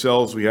protect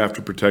ourselves. We have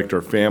to protect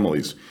our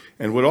families.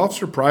 And what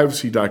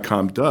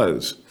officerprivacy.com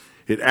does,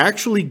 it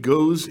actually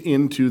goes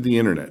into the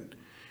internet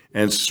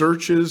and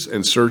searches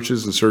and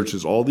searches and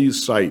searches all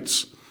these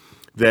sites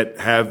that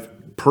have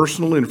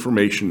personal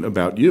information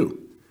about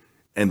you,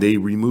 and they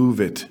remove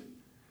it.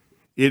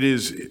 It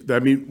is, I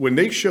mean, when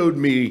they showed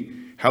me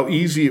how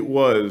easy it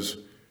was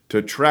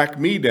to track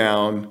me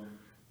down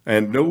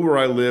and know where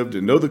I lived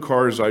and know the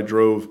cars I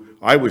drove,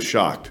 I was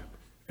shocked.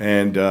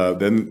 And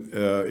then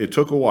it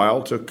took a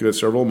while, took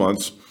several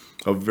months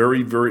of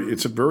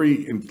it's a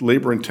very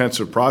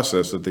labor-intensive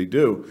process that they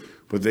do,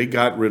 but they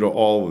got rid of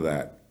all of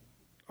that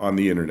on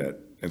the internet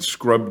and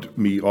scrubbed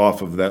me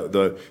off of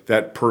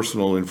that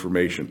personal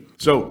information.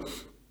 So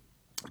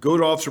go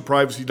to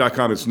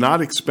officerprivacy.com. It's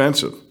not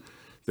expensive.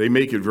 They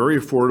make it very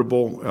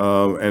affordable,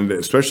 and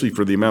especially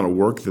for the amount of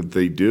work that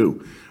they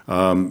do.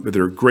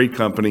 They're a great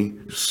company,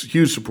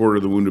 huge supporter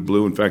of the Wounded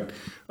Blue. In fact,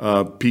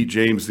 Pete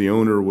James, the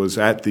owner, was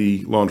at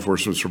the Law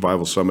Enforcement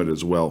Survival Summit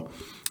as well.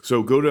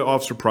 So go to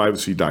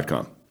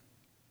officerprivacy.com.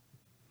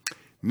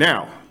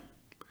 Now,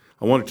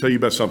 I want to tell you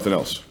about something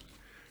else.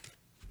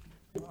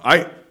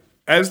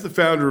 As the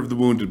founder of the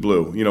Wounded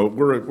Blue,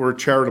 we're a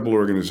charitable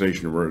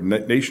organization. We're a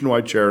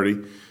nationwide charity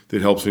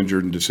that helps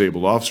injured and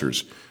disabled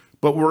officers.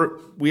 But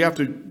we have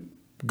to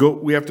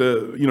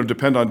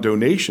depend on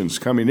donations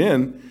coming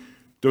in,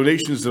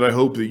 donations that I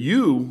hope that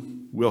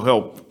you will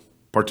help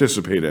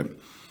participate in.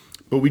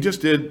 But we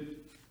just did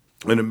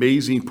an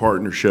amazing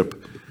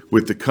partnership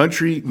with the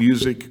country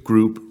music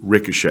group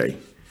Ricochet.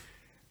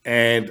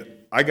 And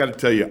I got to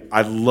tell you,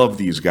 I love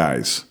these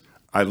guys.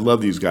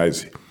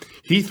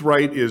 Heath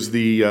Wright is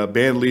the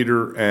band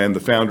leader and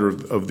the founder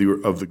of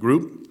the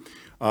group.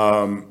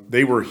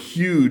 They were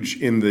huge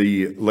in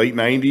the late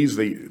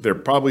 90s. They're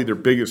probably their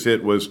biggest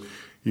hit was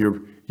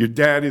your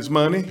daddy's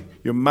money,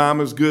 your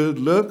mama's good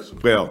looks.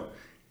 Well,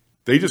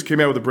 they just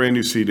came out with a brand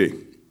new CD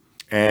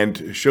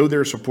and show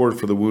their support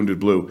for the Wounded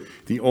Blue.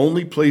 The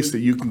only place that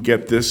you can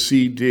get this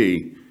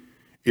CD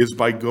is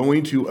by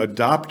going to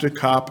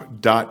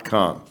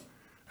adoptacop.com.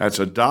 That's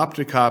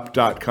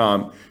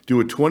adoptacop.com. Do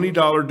a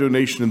 $20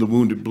 donation in the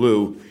Wounded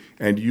Blue,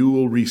 and you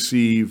will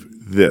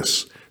receive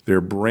this,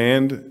 their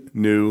brand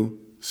new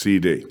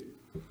CD.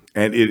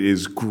 And it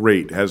is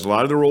great. It has a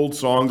lot of their old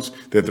songs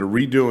that they're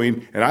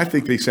redoing, and I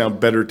think they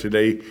sound better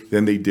today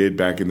than they did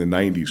back in the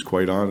 90s,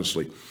 quite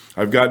honestly.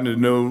 I've gotten to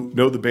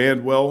know the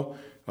band well.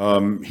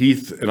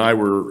 Heath and I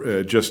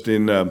were just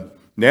in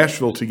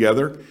Nashville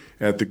together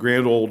at the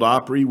Grand Ole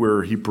Opry,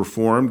 where he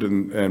performed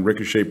and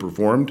Ricochet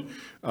performed.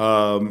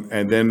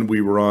 And then we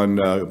were on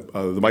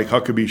the Mike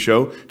Huckabee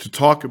show to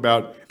talk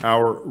about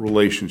our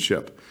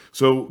relationship.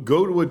 So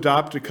go to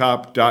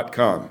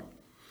adoptacop.com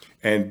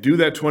and do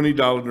that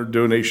 $20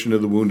 donation to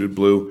the Wounded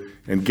Blue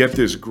and get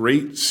this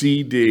great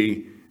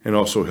CD and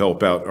also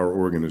help out our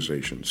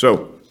organization.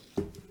 So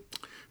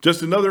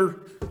just another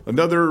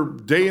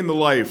day in the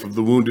life of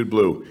the Wounded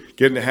Blue,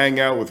 getting to hang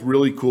out with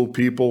really cool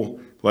people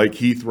like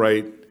Heath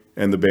Wright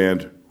and the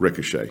band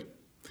Ricochet.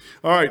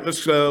 All right,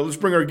 let's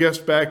bring our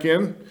guest back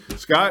in.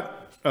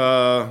 Scott,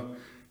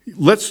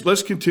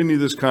 let's continue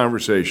this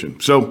conversation.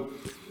 So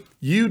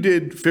you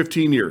did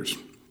 15 years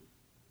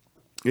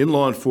in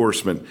law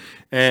enforcement,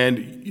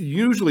 and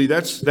usually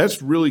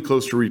that's really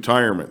close to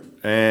retirement.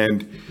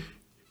 And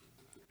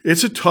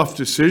it's a tough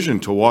decision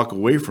to walk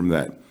away from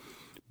that.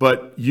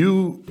 But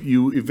you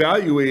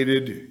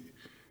evaluated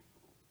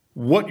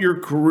what your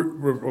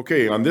career,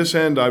 okay, on this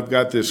end, I've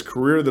got this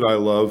career that I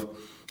love.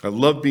 I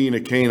love being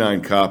a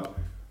canine cop,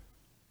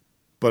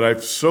 but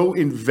I've so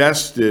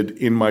invested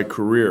in my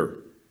career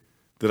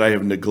that I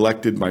have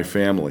neglected my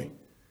family.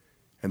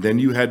 And then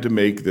you had to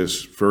make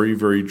this very,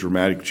 very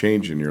dramatic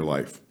change in your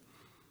life.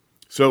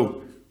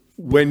 So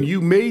when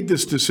you made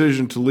this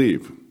decision to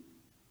leave,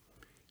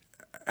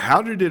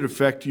 how did it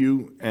affect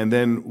you? And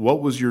then what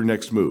was your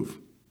next move?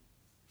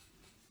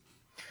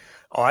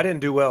 Oh, I didn't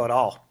do well at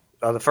all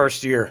the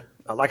first year.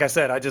 Like I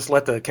said, I just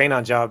let the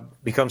canine job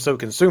become so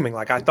consuming.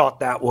 Like I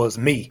thought that was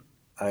me.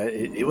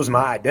 It was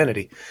my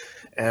identity.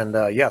 And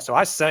so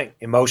I sank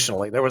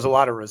emotionally. There was a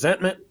lot of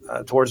resentment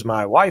towards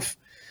my wife.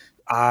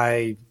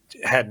 I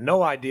had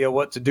no idea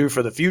what to do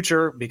for the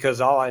future because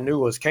all I knew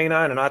was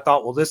canine. And I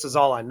thought, well, this is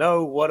all I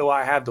know. What do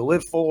I have to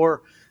live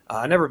for?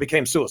 I never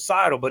became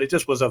suicidal, but it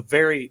just was a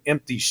very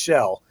empty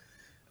shell.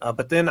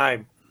 But then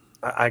I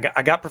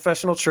got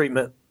professional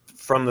treatment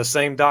from the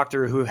same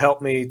doctor who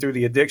helped me through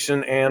the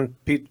addiction and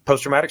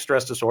post-traumatic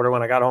stress disorder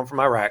when I got home from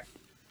Iraq.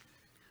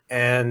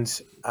 And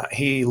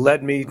he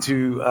led me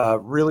to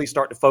really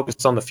start to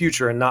focus on the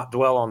future and not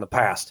dwell on the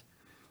past.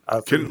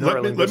 Let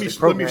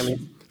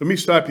me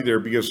stop you there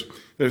because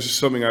there's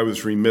something I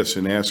was remiss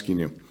in asking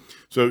you.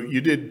 So you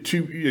did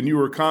and you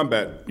were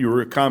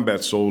a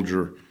combat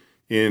soldier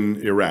in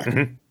Iraq.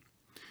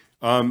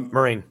 Mm-hmm.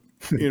 Marine.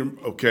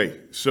 Okay,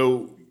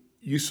 so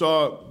you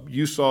saw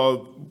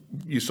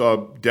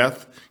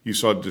death, you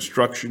saw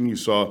destruction, you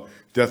saw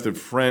death of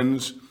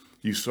friends,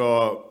 you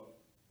saw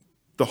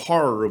the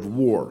horror of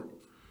war.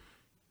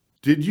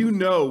 Did you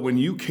know when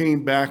you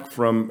came back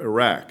from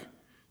Iraq,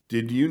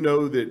 did you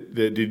know that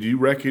did you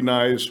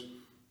recognize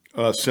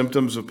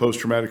symptoms of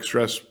post-traumatic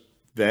stress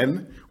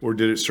then, or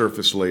did it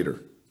surface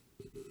later?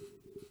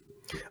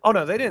 Oh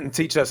no, they didn't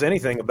teach us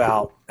anything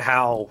about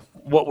how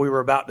what we were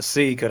about to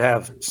see could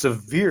have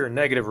severe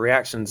negative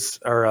reactions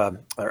or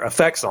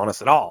effects on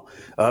us at all,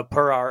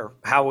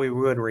 how we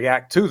would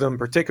react to them,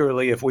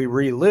 particularly if we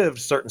relived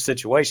certain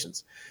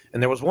situations.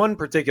 And there was one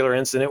particular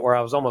incident where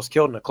I was almost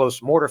killed in a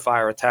close mortar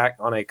fire attack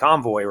on a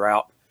convoy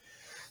route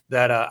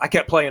that I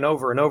kept playing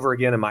over and over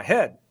again in my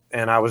head.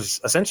 And I was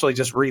essentially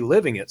just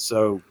reliving it.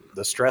 So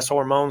the stress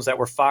hormones that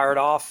were fired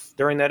off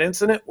during that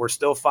incident were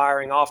still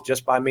firing off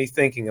just by me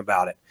thinking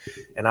about it.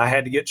 And I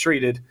had to get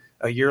treated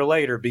a year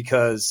later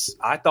because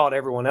I thought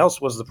everyone else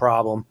was the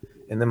problem.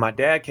 And then my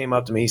dad came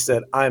up to me. He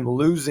said, "I'm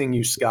losing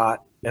you,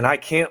 Scott, and I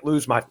can't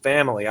lose my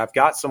family. I've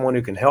got someone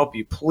who can help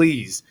you.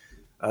 Please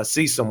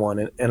see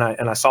someone." And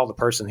I saw the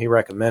person he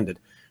recommended.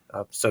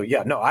 I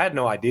had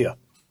no idea.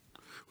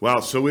 Wow.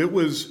 So it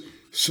was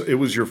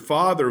your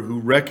father who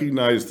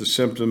recognized the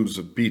symptoms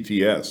of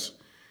PTS,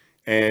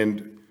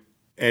 and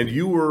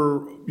you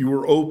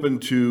were open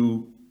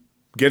to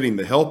getting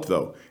the help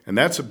though, and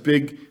that's a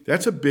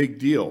big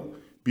deal.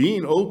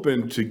 Being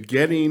open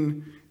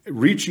to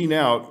reaching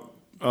out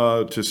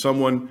to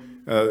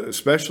someone,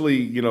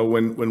 especially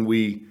when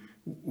we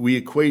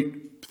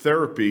equate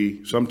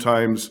therapy.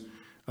 Sometimes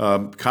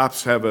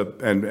cops have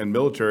and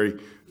military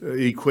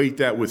equate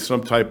that with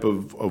some type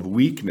of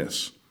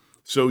weakness.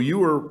 So you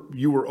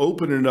were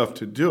open enough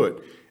to do it,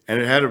 and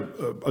it had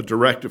a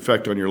direct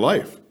effect on your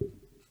life.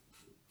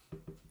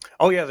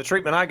 Oh yeah, the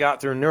treatment I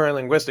got through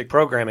neurolinguistic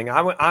programming.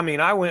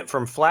 I went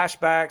from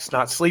flashbacks,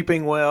 not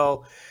sleeping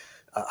well,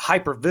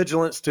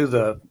 hypervigilance to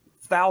the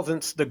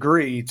 1,000th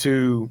degree,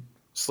 to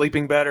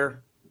sleeping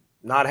better,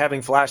 not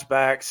having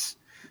flashbacks.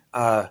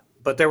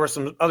 But there were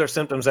some other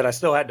symptoms that I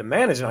still had to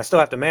manage, and I still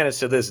have to manage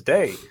to this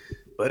day.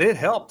 But it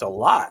helped a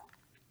lot.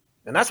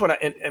 And that's what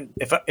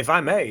if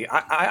I may,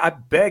 I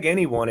beg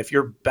anyone, if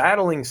you're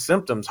battling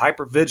symptoms,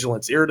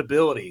 hypervigilance,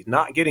 irritability,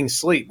 not getting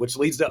sleep, which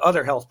leads to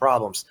other health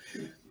problems,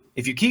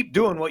 if you keep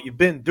doing what you've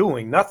been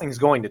doing, nothing's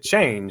going to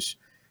change.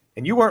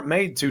 And you weren't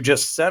made to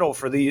just settle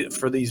for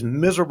these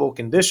miserable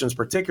conditions,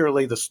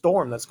 particularly the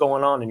storm that's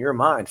going on in your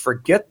mind.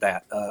 Forget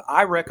that.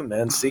 I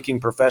recommend seeking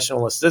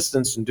professional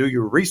assistance and do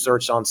your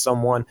research on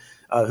someone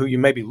who you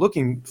may be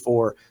looking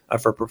for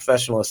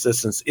professional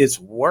assistance. It's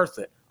worth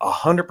it,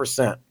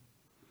 100%.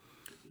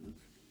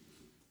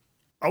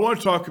 I want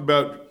to talk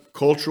about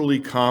culturally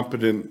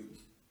competent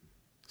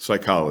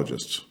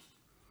psychologists.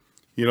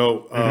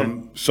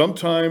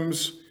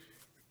 Sometimes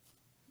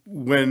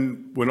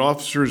when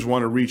officers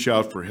want to reach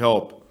out for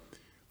help,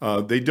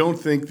 they don't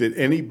think that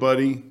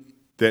anybody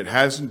that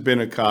hasn't been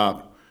a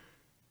cop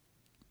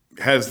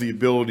has the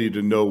ability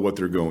to know what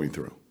they're going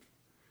through.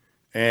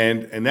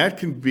 And that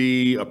can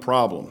be a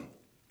problem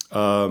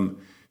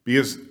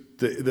because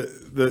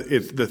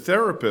the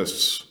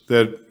therapists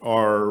that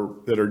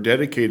are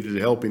dedicated to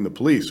helping the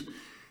police,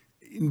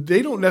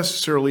 they don't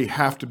necessarily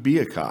have to be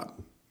a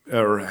cop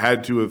or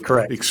had to have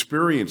Correct.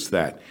 experienced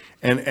that.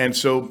 And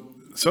so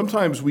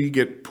sometimes we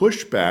get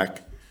pushback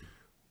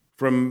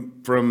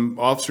from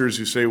officers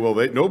who say, well,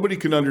 nobody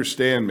can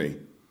understand me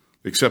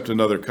except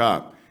another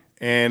cop.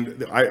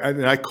 And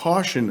I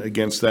caution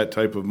against that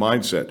type of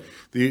mindset.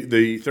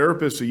 The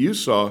therapist that you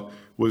saw,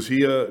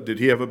 did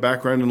he have a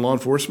background in law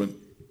enforcement?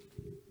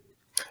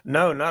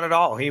 No, not at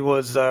all. He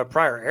was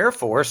prior Air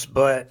Force,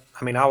 but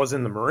I was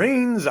in the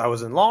Marines. I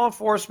was in law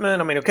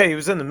enforcement. He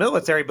was in the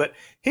military, but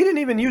he didn't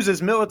even use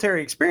his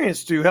military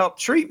experience to help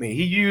treat me.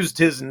 He used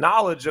his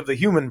knowledge of the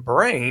human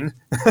brain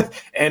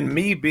and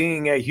me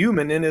being a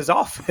human in his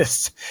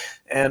office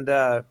and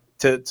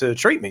to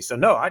treat me. So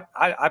no,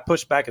 I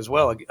push back as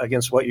well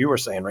against what you were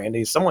saying,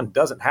 Randy. Someone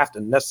doesn't have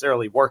to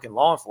necessarily work in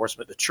law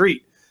enforcement to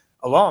treat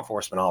a law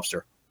enforcement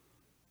officer.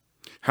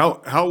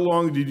 How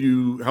long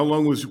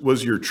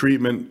was your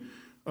treatment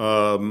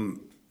from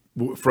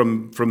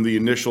the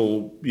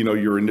initial,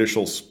 your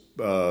initial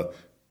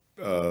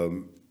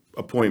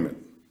appointment?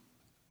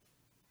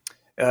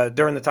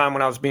 During the time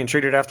when I was being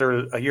treated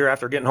after a year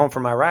after getting home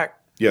from Iraq?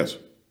 Yes.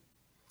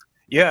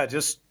 Yeah,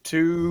 just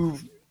two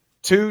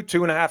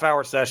and a half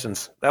hour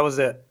sessions. That was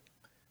it.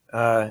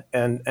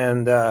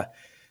 And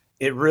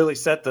it really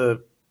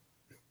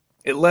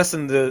it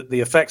lessened the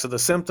effects of the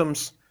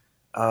symptoms.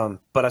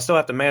 But I still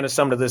have to manage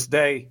some to this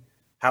day.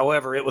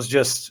 However, it was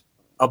just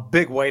a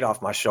big weight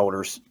off my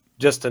shoulders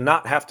just to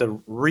not have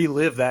to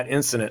relive that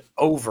incident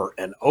over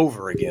and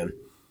over again.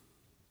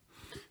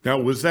 Now,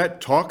 was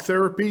that talk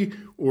therapy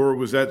or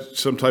was that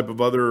some type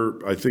of other,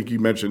 I think you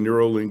mentioned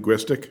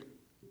neurolinguistic?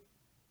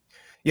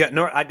 Yeah,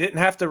 no, I didn't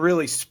have to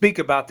really speak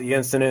about the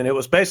incident. It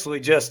was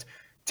basically just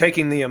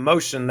taking the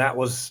emotion that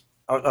was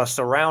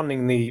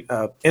surrounding the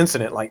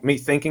incident, like me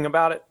thinking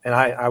about it, and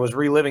I was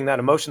reliving that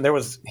emotion.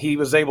 He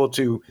was able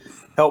to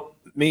help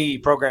me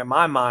program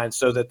my mind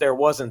so that there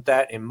wasn't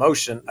that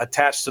emotion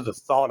attached to the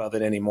thought of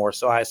it anymore.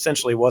 So I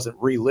essentially wasn't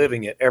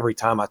reliving it every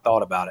time I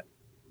thought about it.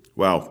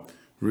 Wow,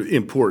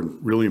 important,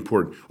 really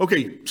important.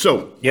 Okay,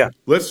 so yeah,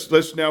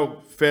 let's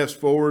now fast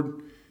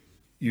forward.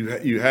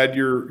 You had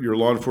your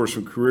law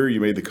enforcement career.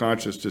 You made the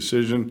conscious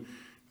decision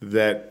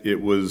that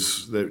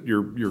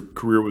your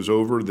career was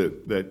over,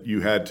 that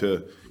you had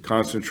to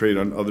concentrate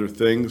on other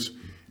things.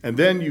 And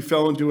then you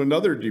fell into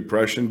another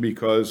depression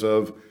because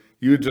of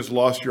you had just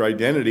lost your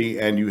identity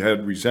and you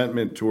had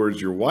resentment towards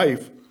your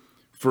wife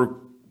for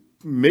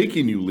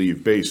making you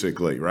leave,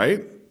 basically,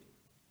 right?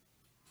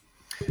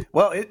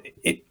 Well,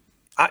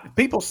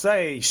 people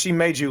say she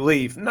made you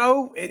leave.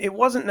 No, it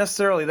wasn't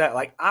necessarily that.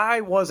 Like,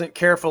 I wasn't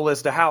careful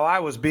as to how I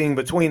was being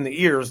between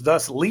the ears,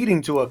 thus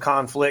leading to a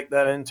conflict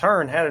that in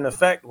turn had an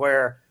effect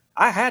where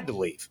I had to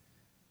leave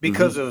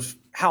because of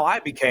how I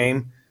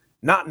became,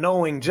 not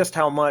knowing just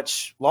how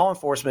much law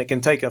enforcement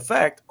can take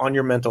effect on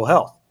your mental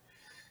health.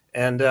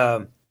 And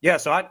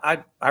so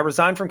I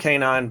resigned from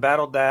K-9,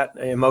 battled that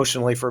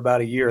emotionally for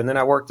about a year, and then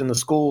I worked in the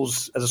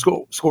schools as a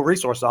school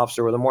resource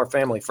officer with a more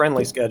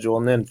family-friendly schedule,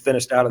 and then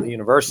finished out of the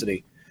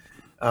university.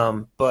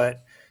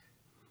 But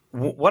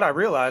what I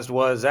realized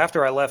was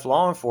after I left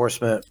law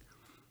enforcement,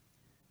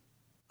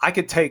 I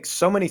could take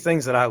so many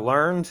things that I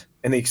learned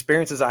and the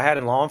experiences I had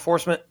in law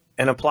enforcement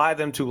and apply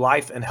them to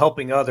life and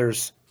helping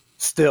others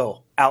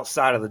still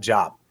outside of the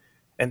job.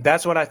 And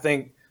that's what I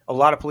think a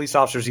lot of police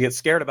officers get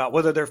scared about,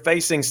 whether they're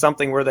facing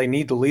something where they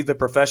need to leave the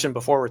profession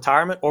before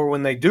retirement, or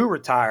when they do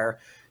retire,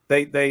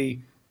 they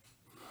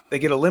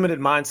get a limited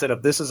mindset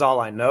of, this is all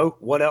I know.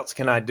 What else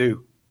can I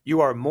do?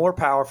 You are more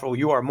powerful.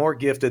 You are more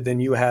gifted than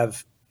you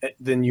have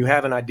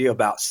an idea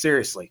about.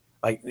 Seriously,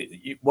 like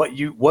what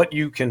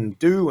you can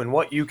do and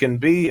what you can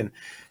be,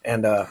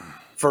 and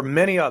for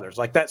many others,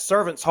 like that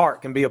servant's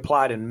heart can be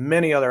applied in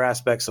many other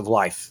aspects of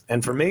life.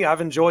 And for me,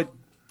 I've enjoyed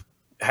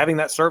having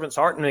that servant's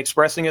heart and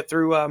expressing it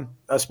through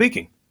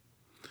speaking.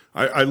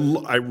 I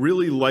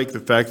really like the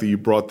fact that you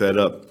brought that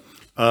up.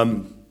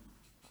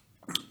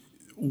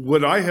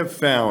 What I have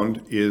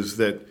found is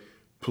that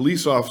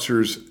police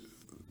officers,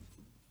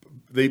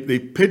 they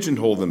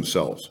pigeonhole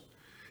themselves,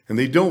 and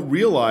they don't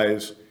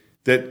realize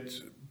that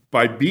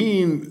by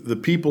being the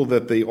people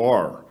that they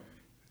are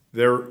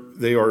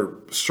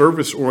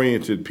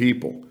service-oriented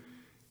people,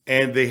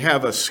 and they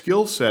have a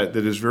skill set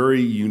that is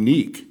very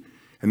unique.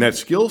 And that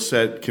skill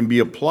set can be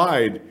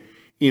applied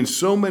in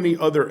so many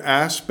other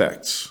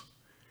aspects,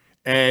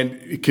 and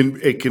it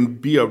can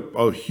be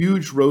a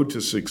huge road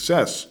to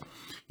success.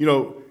 You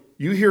know,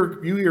 you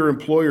hear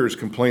employers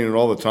complaining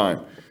all the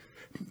time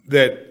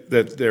that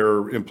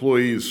their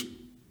employees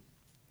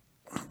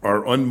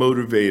are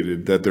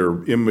unmotivated, that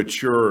they're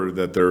immature,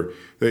 that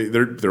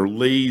they're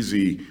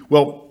lazy.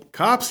 Well,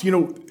 cops,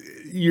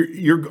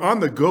 you're on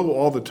the go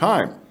all the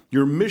time.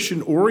 You're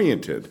mission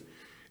oriented,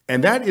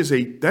 and that is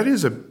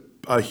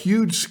a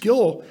huge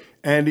skill,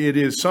 and it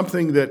is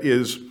something that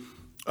is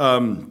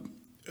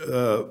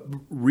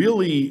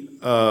really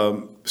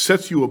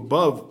sets you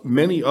above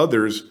many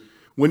others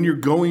when you're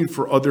going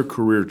for other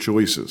career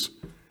choices.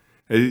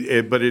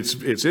 But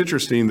it's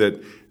interesting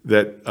that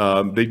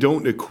they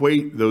don't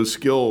equate those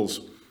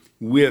skills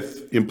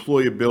with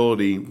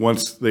employability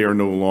once they are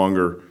no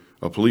longer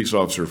a police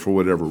officer for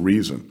whatever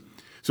reason.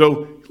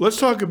 So let's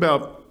talk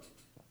about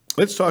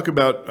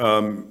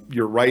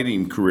your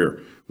writing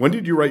career. When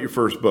did you write your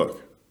first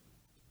book?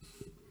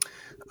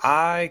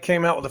 I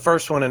came out with the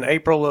first one in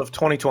April of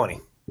 2020.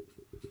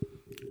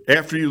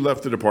 After you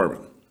left the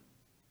department?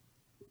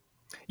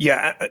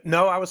 Yeah,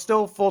 no, I was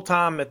still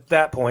full-time at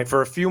that point.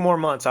 For a few more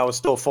months, I was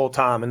still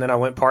full-time, and then I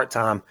went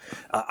part-time.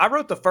 I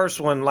wrote the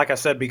first one, like I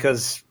said,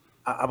 because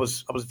I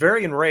was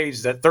very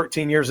enraged that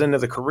 13 years into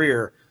the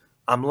career,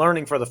 I'm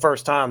learning for the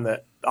first time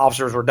that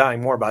officers were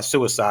dying more by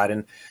suicide.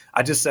 And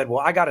I just said, well,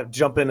 I got to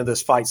jump into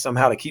this fight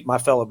somehow to keep my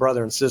fellow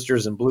brother and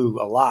sisters in blue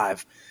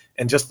alive.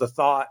 And just the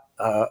thought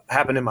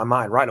happened in my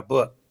mind, write a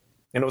book.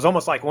 And it was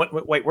almost like,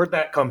 wait, where'd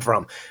that come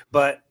from?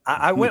 But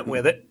I went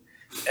with it.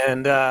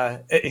 And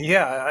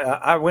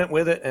I went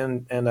with it,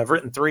 and I've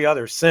written 3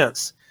 others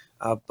since.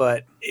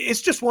 But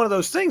it's just one of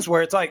those things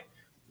where it's like,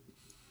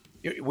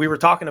 we were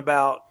talking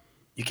about,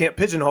 you can't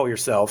pigeonhole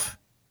yourself.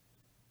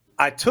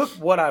 I took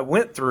what I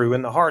went through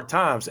in the hard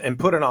times and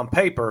put it on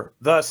paper.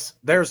 Thus,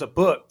 there's a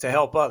book to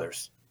help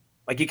others.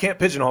 Like, you can't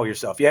pigeonhole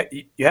yourself.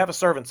 You have a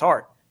servant's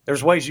heart.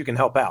 There's ways you can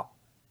help out.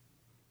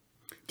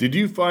 Did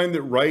you find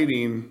that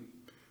writing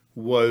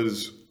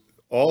was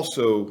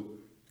also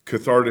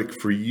cathartic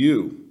for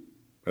you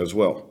as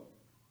well?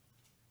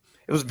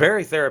 It was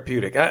very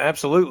therapeutic.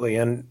 Absolutely.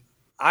 And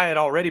I had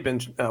already been,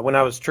 when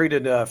I was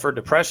treated for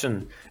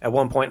depression at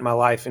one point in my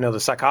life, the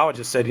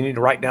psychologist said, you need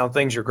to write down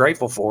things you're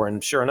grateful for.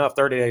 And sure enough,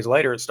 30 days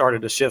later, it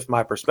started to shift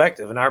my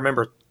perspective. And I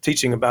remember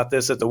teaching about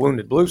this at the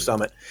Wounded Blue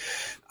Summit.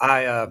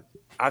 I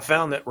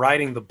found that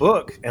writing the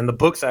book and the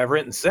books I've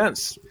written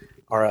since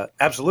are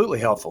absolutely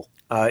helpful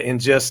in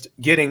just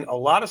getting a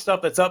lot of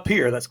stuff that's up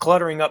here, that's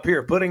cluttering up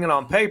here, putting it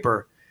on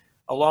paper,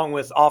 along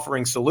with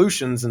offering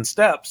solutions and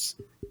steps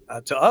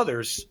to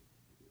others,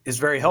 is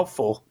very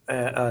helpful,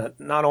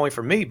 not only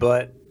for me,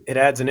 but it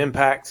adds an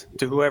impact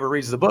to whoever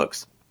reads the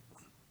books.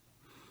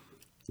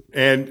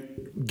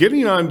 And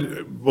getting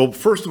on, well,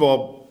 first of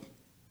all,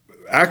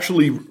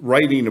 actually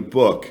writing a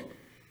book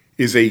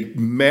is a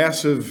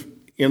massive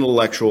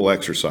intellectual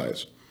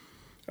exercise.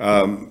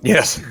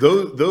 Yes.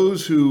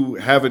 Those who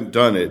haven't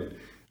done it,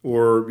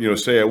 or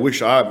say, I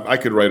wish I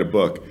could write a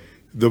book.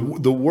 The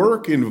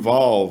work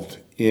involved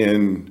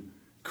in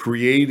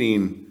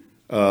creating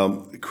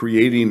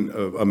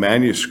a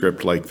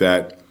manuscript like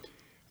that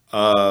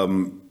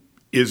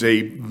is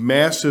a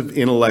massive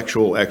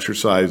intellectual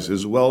exercise,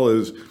 as well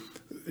as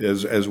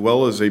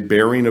a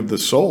bearing of the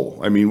soul.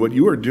 I mean, what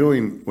you are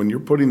doing when you're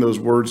putting those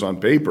words on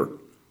paper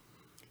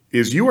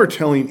is you are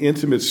telling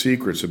intimate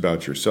secrets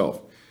about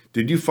yourself.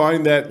 Did you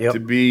find that to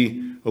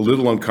be a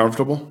little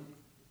uncomfortable?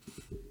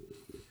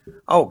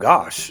 Oh,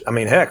 gosh. I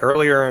mean, heck,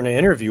 earlier in the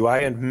interview, I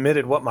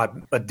admitted what my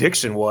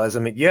addiction was. I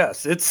mean,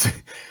 yes,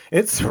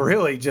 it's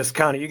really just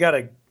kind of, you got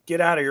to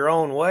get out of your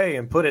own way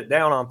and put it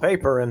down on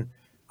paper. And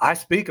I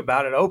speak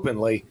about it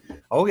openly.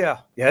 Oh, yeah,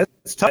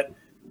 it's tough.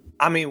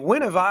 I mean,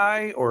 when have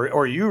I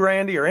or you,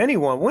 Randy, or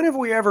anyone, when have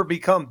we ever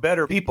become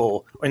better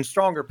people and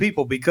stronger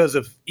people because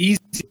of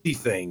easy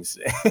things,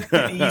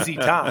 easy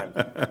time?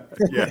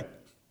 Yeah.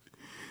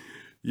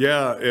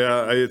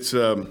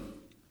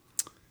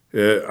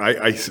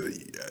 It's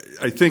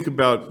I think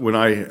about when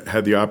I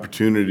had the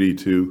opportunity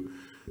to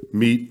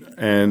meet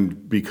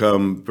and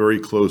become very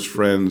close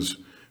friends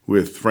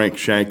with Frank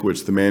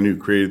Shankwitz, the man who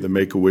created the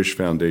Make-A-Wish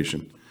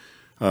Foundation.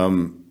 I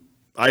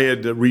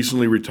had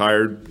recently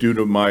retired due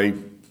to my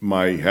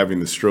having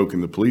the stroke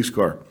in the police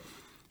car,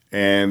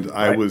 and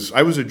I was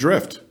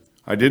adrift.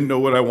 I didn't know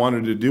what I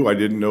wanted to do. I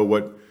didn't know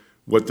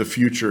what the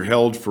future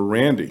held for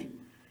Randy,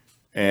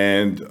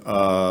 and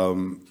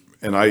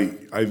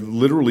I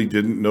literally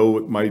didn't know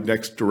what my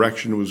next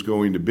direction was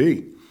going to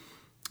be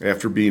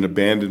after being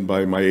abandoned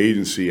by my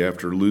agency,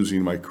 after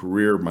losing my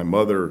career, my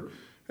mother,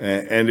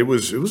 and it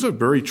was a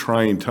very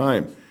trying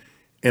time.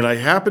 And I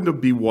happened to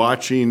be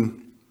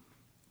watching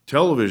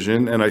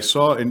television, and I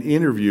saw an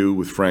interview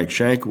with Frank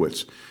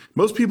Shankwitz.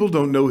 Most people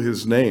don't know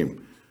his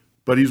name,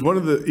 but he was one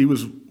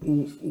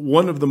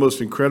of the most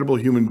incredible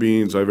human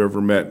beings I've ever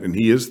met, and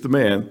he is the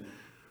man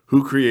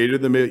who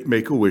created the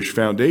Make-A-Wish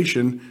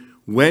Foundation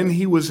when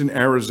he was an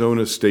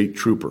Arizona state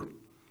trooper.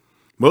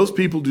 Most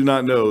people do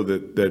not know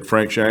that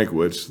Frank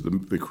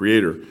Shankwitz, the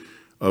creator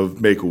of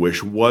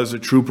Make-A-Wish, was a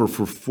trooper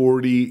for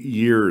 40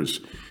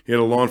 years. He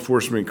had a law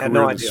enforcement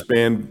career that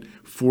spanned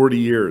 40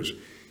 years.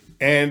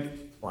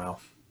 And wow.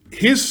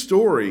 His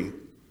story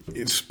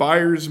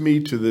inspires me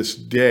to this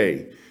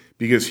day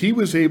because he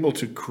was able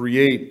to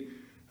create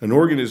an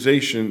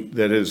organization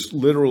that has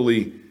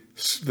literally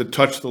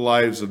touched the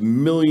lives of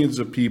millions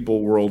of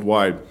people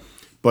worldwide,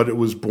 but it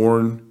was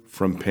born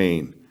from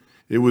pain.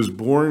 It was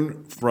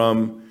born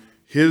from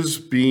his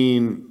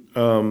being,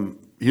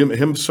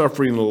 him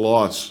suffering the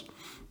loss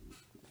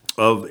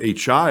of a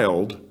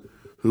child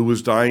who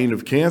was dying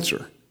of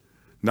cancer.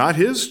 Not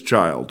his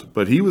child,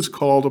 but he was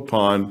called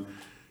upon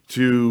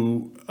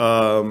to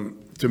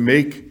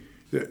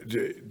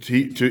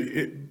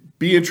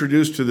be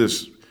introduced to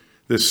this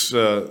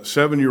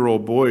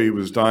 7-year-old boy who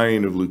was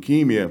dying of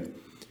leukemia,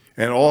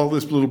 and all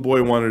this little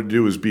boy wanted to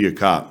do was be a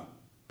cop.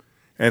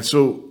 And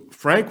so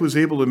Frank was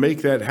able to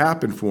make that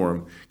happen for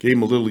him. Gave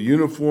him a little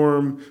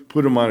uniform,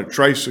 put him on a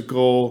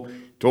tricycle,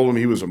 told him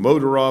he was a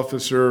motor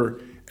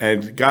officer,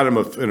 and got him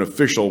an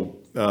official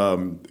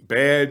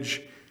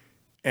badge.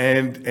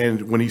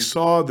 And when he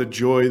saw the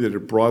joy that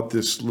it brought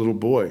this little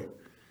boy,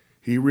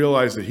 he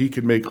realized that he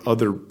could make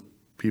other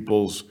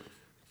people's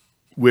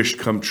wish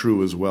come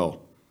true as well.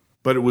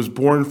 But it was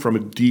born from a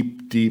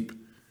deep, deep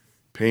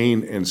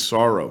pain and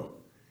sorrow.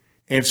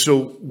 And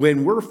so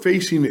when we're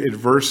facing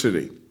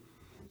adversity,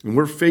 and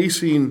we're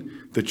facing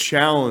the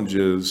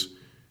challenges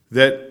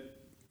that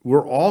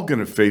we're all going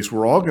to face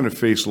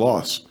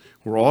loss.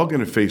 We're all going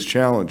to face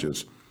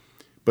challenges.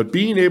 But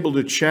being able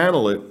to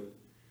channel it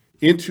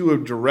into a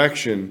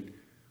direction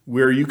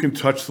where you can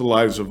touch the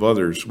lives of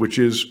others, which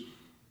is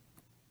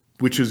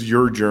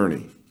your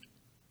journey.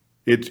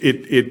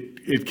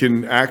 It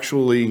can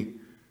actually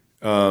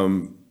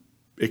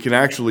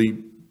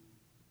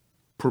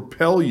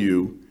propel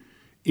you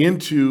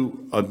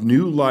into a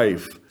new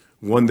life,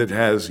 one that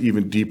has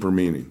even deeper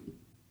meaning.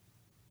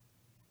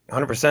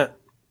 100%.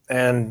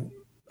 And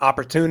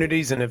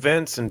opportunities and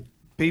events and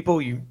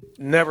people you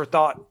never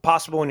thought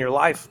possible in your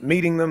life,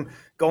 meeting them,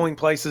 going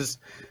places,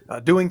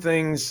 doing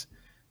things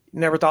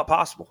you never thought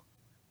possible.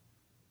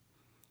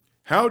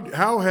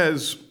 How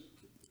has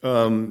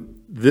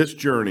this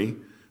journey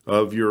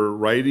of your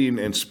writing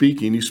and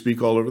speaking, you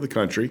speak all over the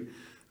country,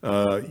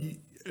 about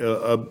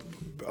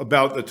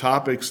the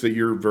topics that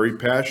you're very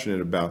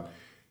passionate about,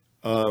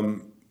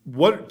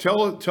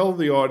 tell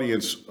the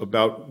audience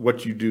about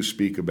what you do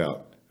speak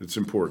about. It's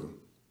important.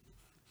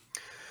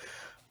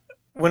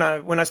 When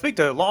I speak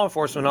to law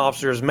enforcement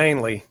officers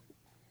mainly,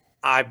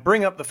 I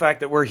bring up the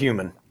fact that we're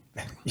human.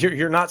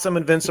 You're not some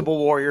invincible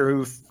warrior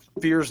who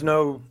fears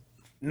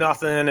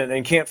nothing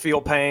and can't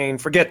feel pain.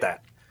 Forget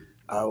that.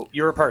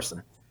 You're a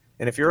person.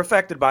 And if you're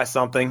affected by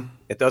something,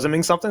 it doesn't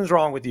mean something's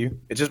wrong with you.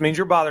 It just means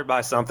you're bothered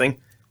by something,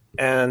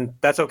 and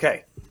that's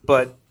okay.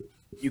 But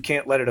you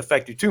can't let it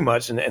affect you too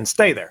much and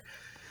stay there.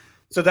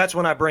 So that's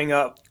when I bring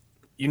up,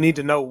 you need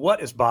to know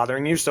what is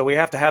bothering you. So we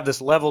have to have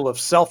this level of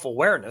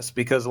self-awareness,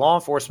 because law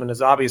enforcement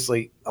is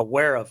obviously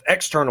aware of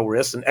external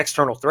risks and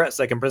external threats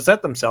that can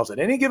present themselves at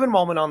any given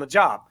moment on the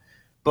job.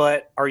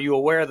 But are you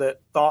aware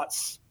that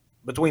thoughts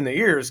between the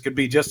ears could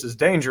be just as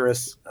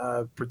dangerous,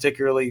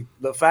 particularly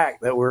the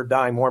fact that we're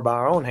dying more by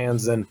our own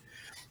hands than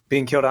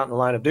being killed out in the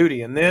line of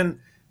duty? And then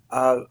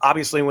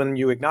obviously, when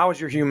you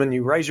acknowledge you're human,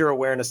 you raise your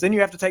awareness, then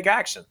you have to take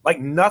action. Like,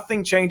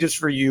 nothing changes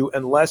for you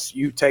unless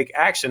you take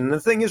action. And the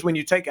thing is, when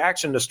you take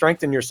action to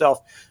strengthen yourself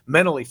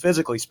mentally,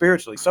 physically,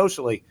 spiritually,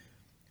 socially,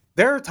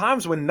 there are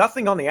times when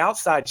nothing on the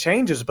outside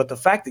changes, but the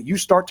fact that you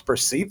start to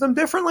perceive them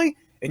differently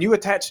and you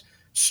attach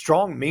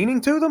strong meaning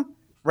to them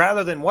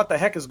rather than what the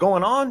heck is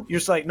going on, you're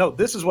just like, no,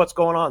 this is what's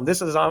going on.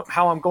 This is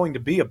how I'm going to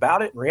be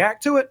about it and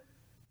react to it.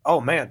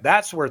 Oh man,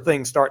 that's where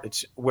things start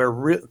to,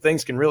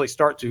 things can really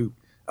start to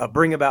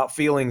bring about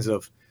feelings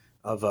of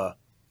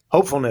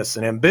hopefulness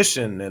and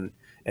ambition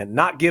and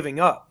not giving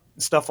up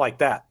and stuff like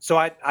that. So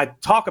I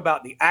talk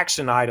about the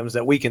action items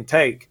that we can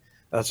take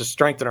to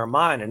strengthen our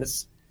mind, and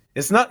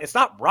it's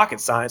not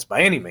rocket science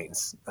by any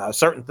means.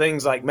 Certain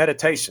things like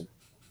meditation,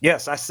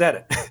 yes, I said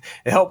it.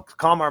 It helps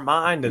calm our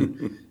mind,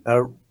 and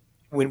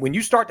when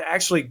you start to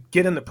actually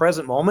get in the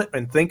present moment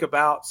and think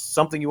about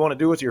something you want to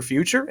do with your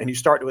future, and you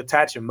start to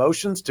attach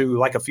emotions to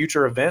like a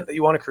future event that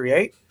you want to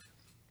create,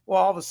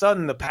 well, all of a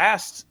sudden the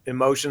past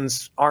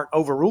emotions aren't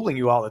overruling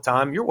you all the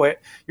time. You're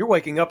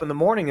waking up in the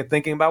morning and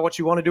thinking about what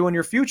you want to do in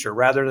your future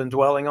rather than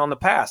dwelling on the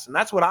past. And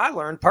that's what I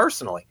learned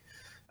personally.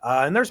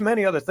 And there's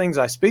many other things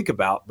I speak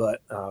about,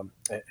 but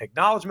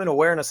acknowledgement,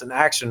 awareness, and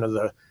action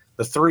are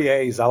the 3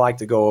 A's I like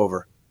to go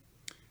over.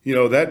 You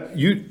know, that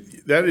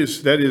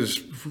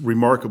is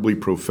remarkably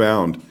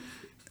profound.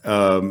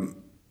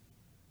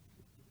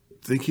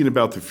 Thinking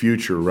about the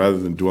future rather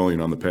than dwelling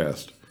on the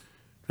past.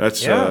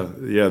 That's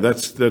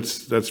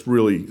that's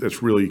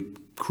really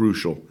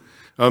crucial.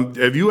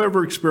 Have you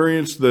ever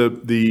experienced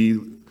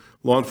the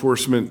law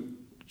enforcement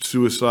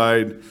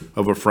suicide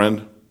of a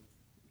friend?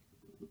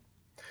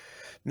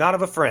 Not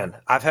of a friend.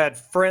 I've had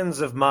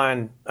friends of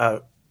mine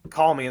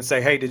call me and say,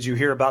 "Hey, did you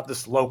hear about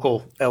this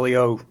local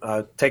LEO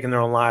taking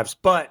their own lives?"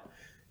 But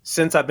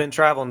since I've been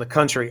traveling the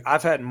country,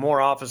 I've had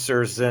more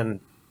officers,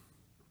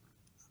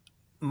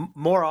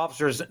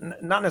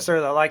 not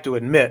necessarily I like to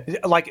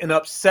admit, like an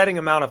upsetting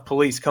amount of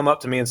police come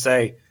up to me and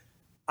say,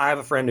 "I have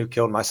a friend who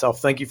killed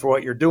myself. Thank you for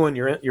what you're doing.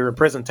 Your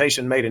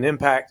presentation made an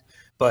impact,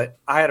 but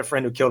I had a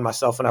friend who killed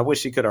myself, and I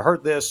wish he could have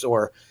heard this,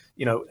 or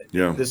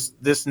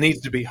this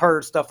needs to be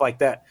heard," stuff like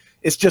that.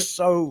 It's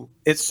so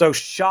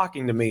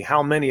shocking to me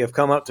how many have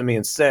come up to me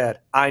and said,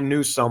 "I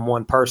knew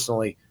someone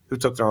personally who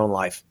took their own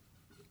life."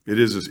 It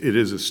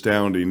is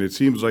astounding. It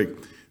seems like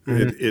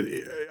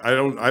I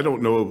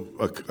don't know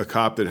a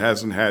cop that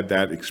hasn't had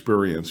that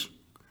experience.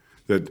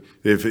 That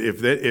if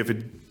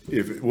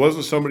it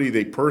wasn't somebody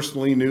they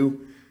personally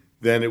knew,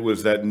 then it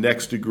was that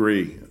next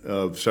degree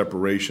of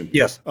separation.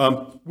 Yes.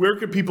 Where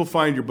can people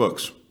find your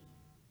books?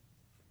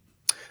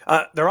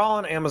 They're all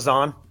on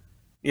Amazon.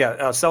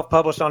 Yeah,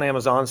 self-published on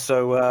Amazon.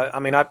 So,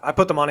 I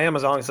put them on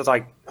Amazon because it's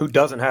like, who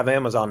doesn't have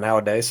Amazon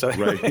nowadays? So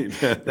right.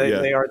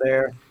 they are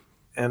there,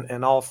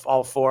 and all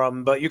four of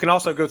them. But you can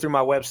also go through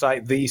my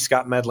website,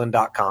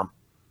 thescottmedlin.com.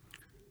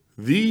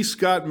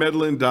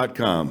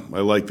 Thescottmedlin.com. I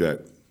like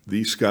that.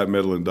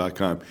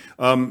 Thescottmedlin.com.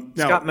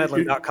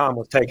 ScottMedlin.com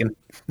was taken.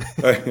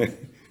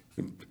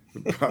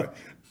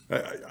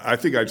 I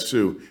think I'd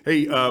sue.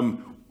 Hey, to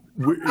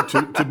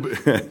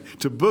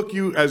book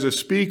you as a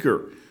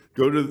speaker,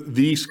 go to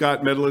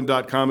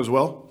thescottmedlin.com as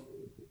well?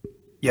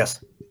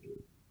 Yes.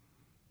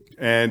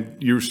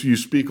 And you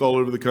speak all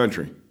over the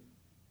country?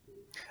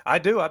 I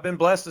do. I've been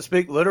blessed to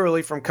speak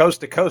literally from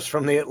coast to coast,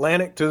 from the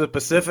Atlantic to the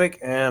Pacific.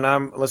 And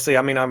I'm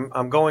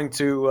coming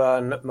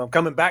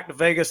back to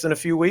Vegas in a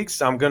few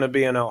weeks. I'm going to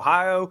be in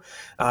Ohio.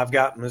 I've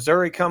got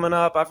Missouri coming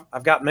up.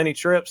 I've got many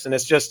trips, and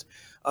it's just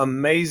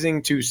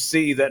amazing to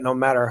see that no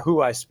matter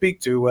who I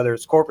speak to, whether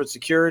it's corporate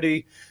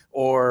security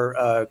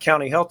or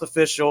county health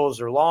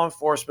officials or law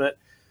enforcement,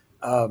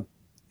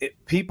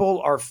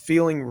 people are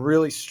feeling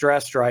really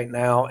stressed right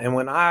now. And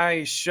when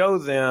I show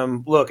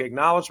them, look,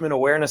 acknowledgement,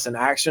 awareness, and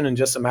action, and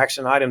just some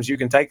action items you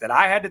can take that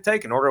I had to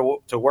take in order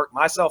to work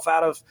myself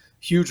out of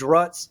huge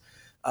ruts,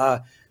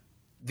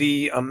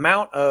 the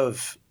amount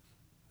of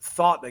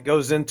thought that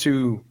goes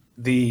into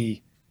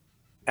the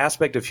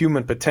aspect of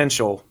human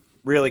potential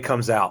really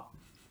comes out.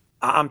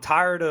 I'm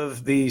tired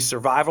of the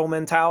survival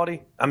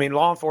mentality. I mean,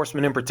 law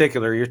enforcement in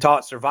particular, you're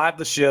taught survive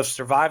the shift,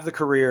 survive the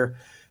career.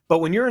 But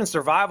when you're in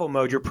survival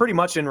mode, you're pretty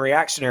much in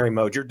reactionary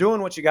mode. You're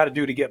doing what you got to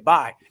do to get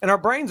by. And our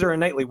brains are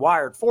innately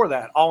wired for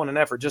that, all in an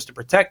effort just to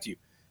protect you.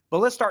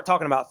 But let's start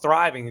talking about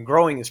thriving and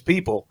growing as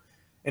people,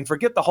 and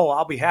forget the whole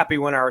I'll be happy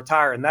when I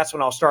retire and that's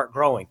when I'll start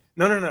growing.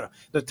 No.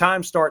 The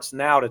time starts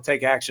now to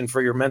take action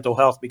for your mental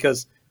health,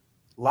 because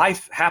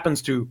life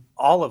happens to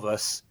all of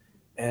us,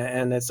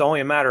 and it's only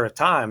a matter of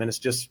time. And it's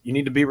just, you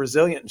need to be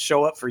resilient and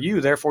show up for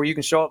you. Therefore, you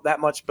can show up that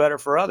much better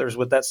for others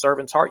with that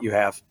servant's heart you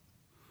have.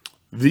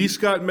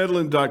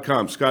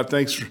 thescottmedlin.com. Scott,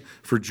 thanks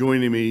for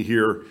joining me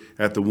here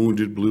at the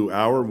Wounded Blue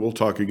Hour. We'll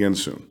talk again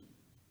soon.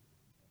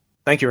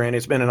 Thank you, Randy.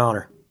 It's been an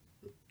honor.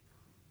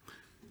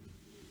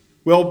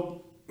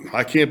 Well,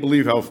 I can't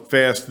believe how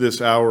fast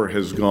this hour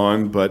has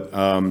gone, but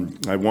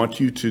I want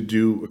you to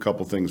do a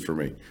couple things for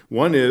me.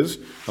 One is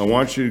I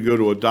want you to go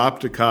to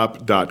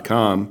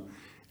adoptacop.com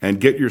and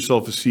get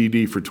yourself a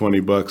CD for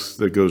 $20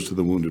 that goes to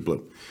the Wounded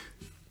Blue.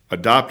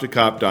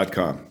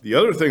 Adoptacop.com. The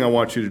other thing I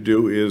want you to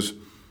do is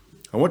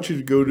I want you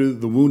to go to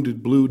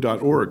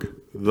thewoundedblue.org,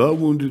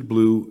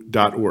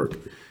 thewoundedblue.org,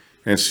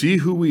 and see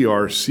who we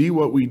are, see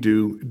what we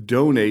do,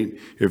 donate.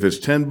 If it's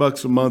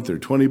 $10 a month or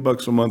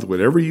 $20 a month,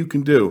 whatever you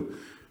can do,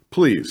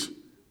 please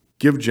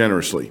give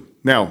generously.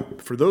 Now,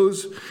 for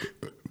those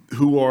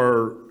who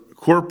are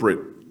corporate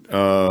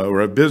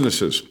or have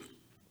businesses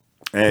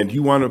and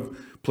you want to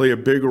play a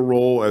bigger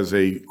role as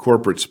a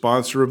corporate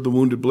sponsor of the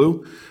Wounded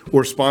Blue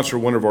or sponsor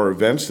one of our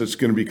events that's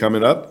going to be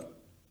coming up,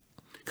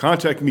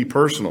 contact me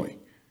personally,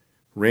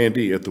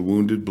 Randy at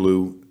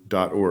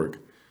thewoundedblue.org.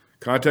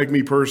 Contact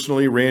me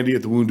personally, Randy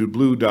at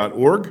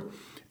thewoundedblue.org,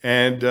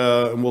 and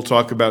we'll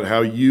talk about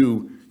how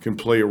you can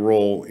play a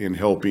role in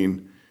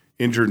helping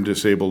injured and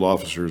disabled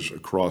officers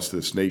across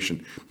this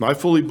nation. And I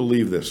fully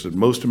believe this, that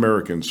most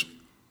Americans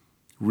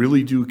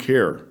really do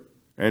care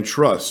and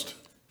trust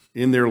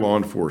in their law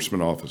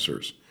enforcement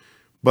officers.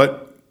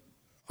 But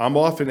I'm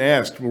often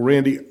asked, well,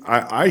 Randy,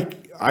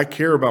 I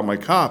care about my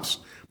cops,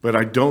 but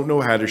I don't know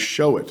how to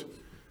show it.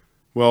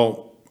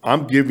 Well,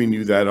 I'm giving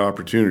you that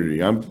opportunity.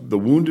 The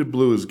Wounded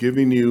Blue is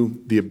giving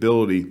you the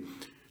ability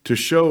to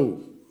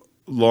show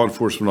law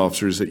enforcement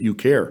officers that you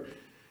care.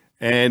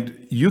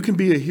 And you can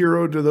be a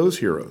hero to those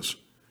heroes.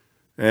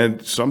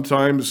 And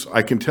sometimes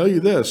I can tell you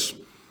this,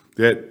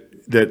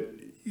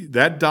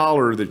 that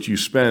dollar that you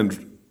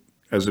spend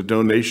as a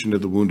donation to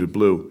the Wounded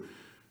Blue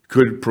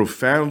could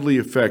profoundly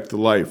affect the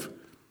life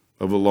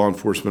of a law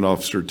enforcement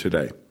officer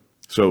today.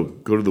 So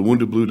go to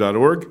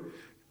thewoundedblue.org,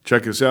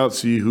 check us out,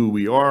 see who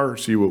we are,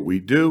 see what we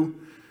do.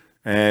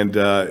 And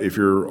if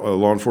you're a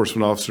law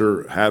enforcement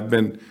officer,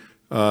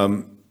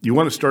 you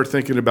want to start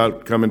thinking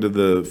about coming to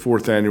the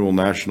 4th Annual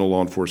National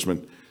Law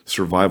Enforcement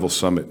Survival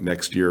Summit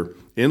next year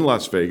in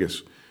Las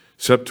Vegas,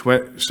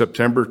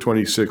 September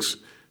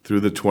 26th through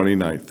the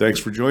 29th. Thanks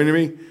for joining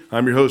me.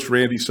 I'm your host,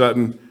 Randy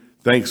Sutton.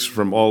 Thanks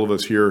from all of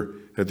us here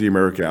at the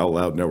America Out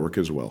Loud Network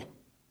as well.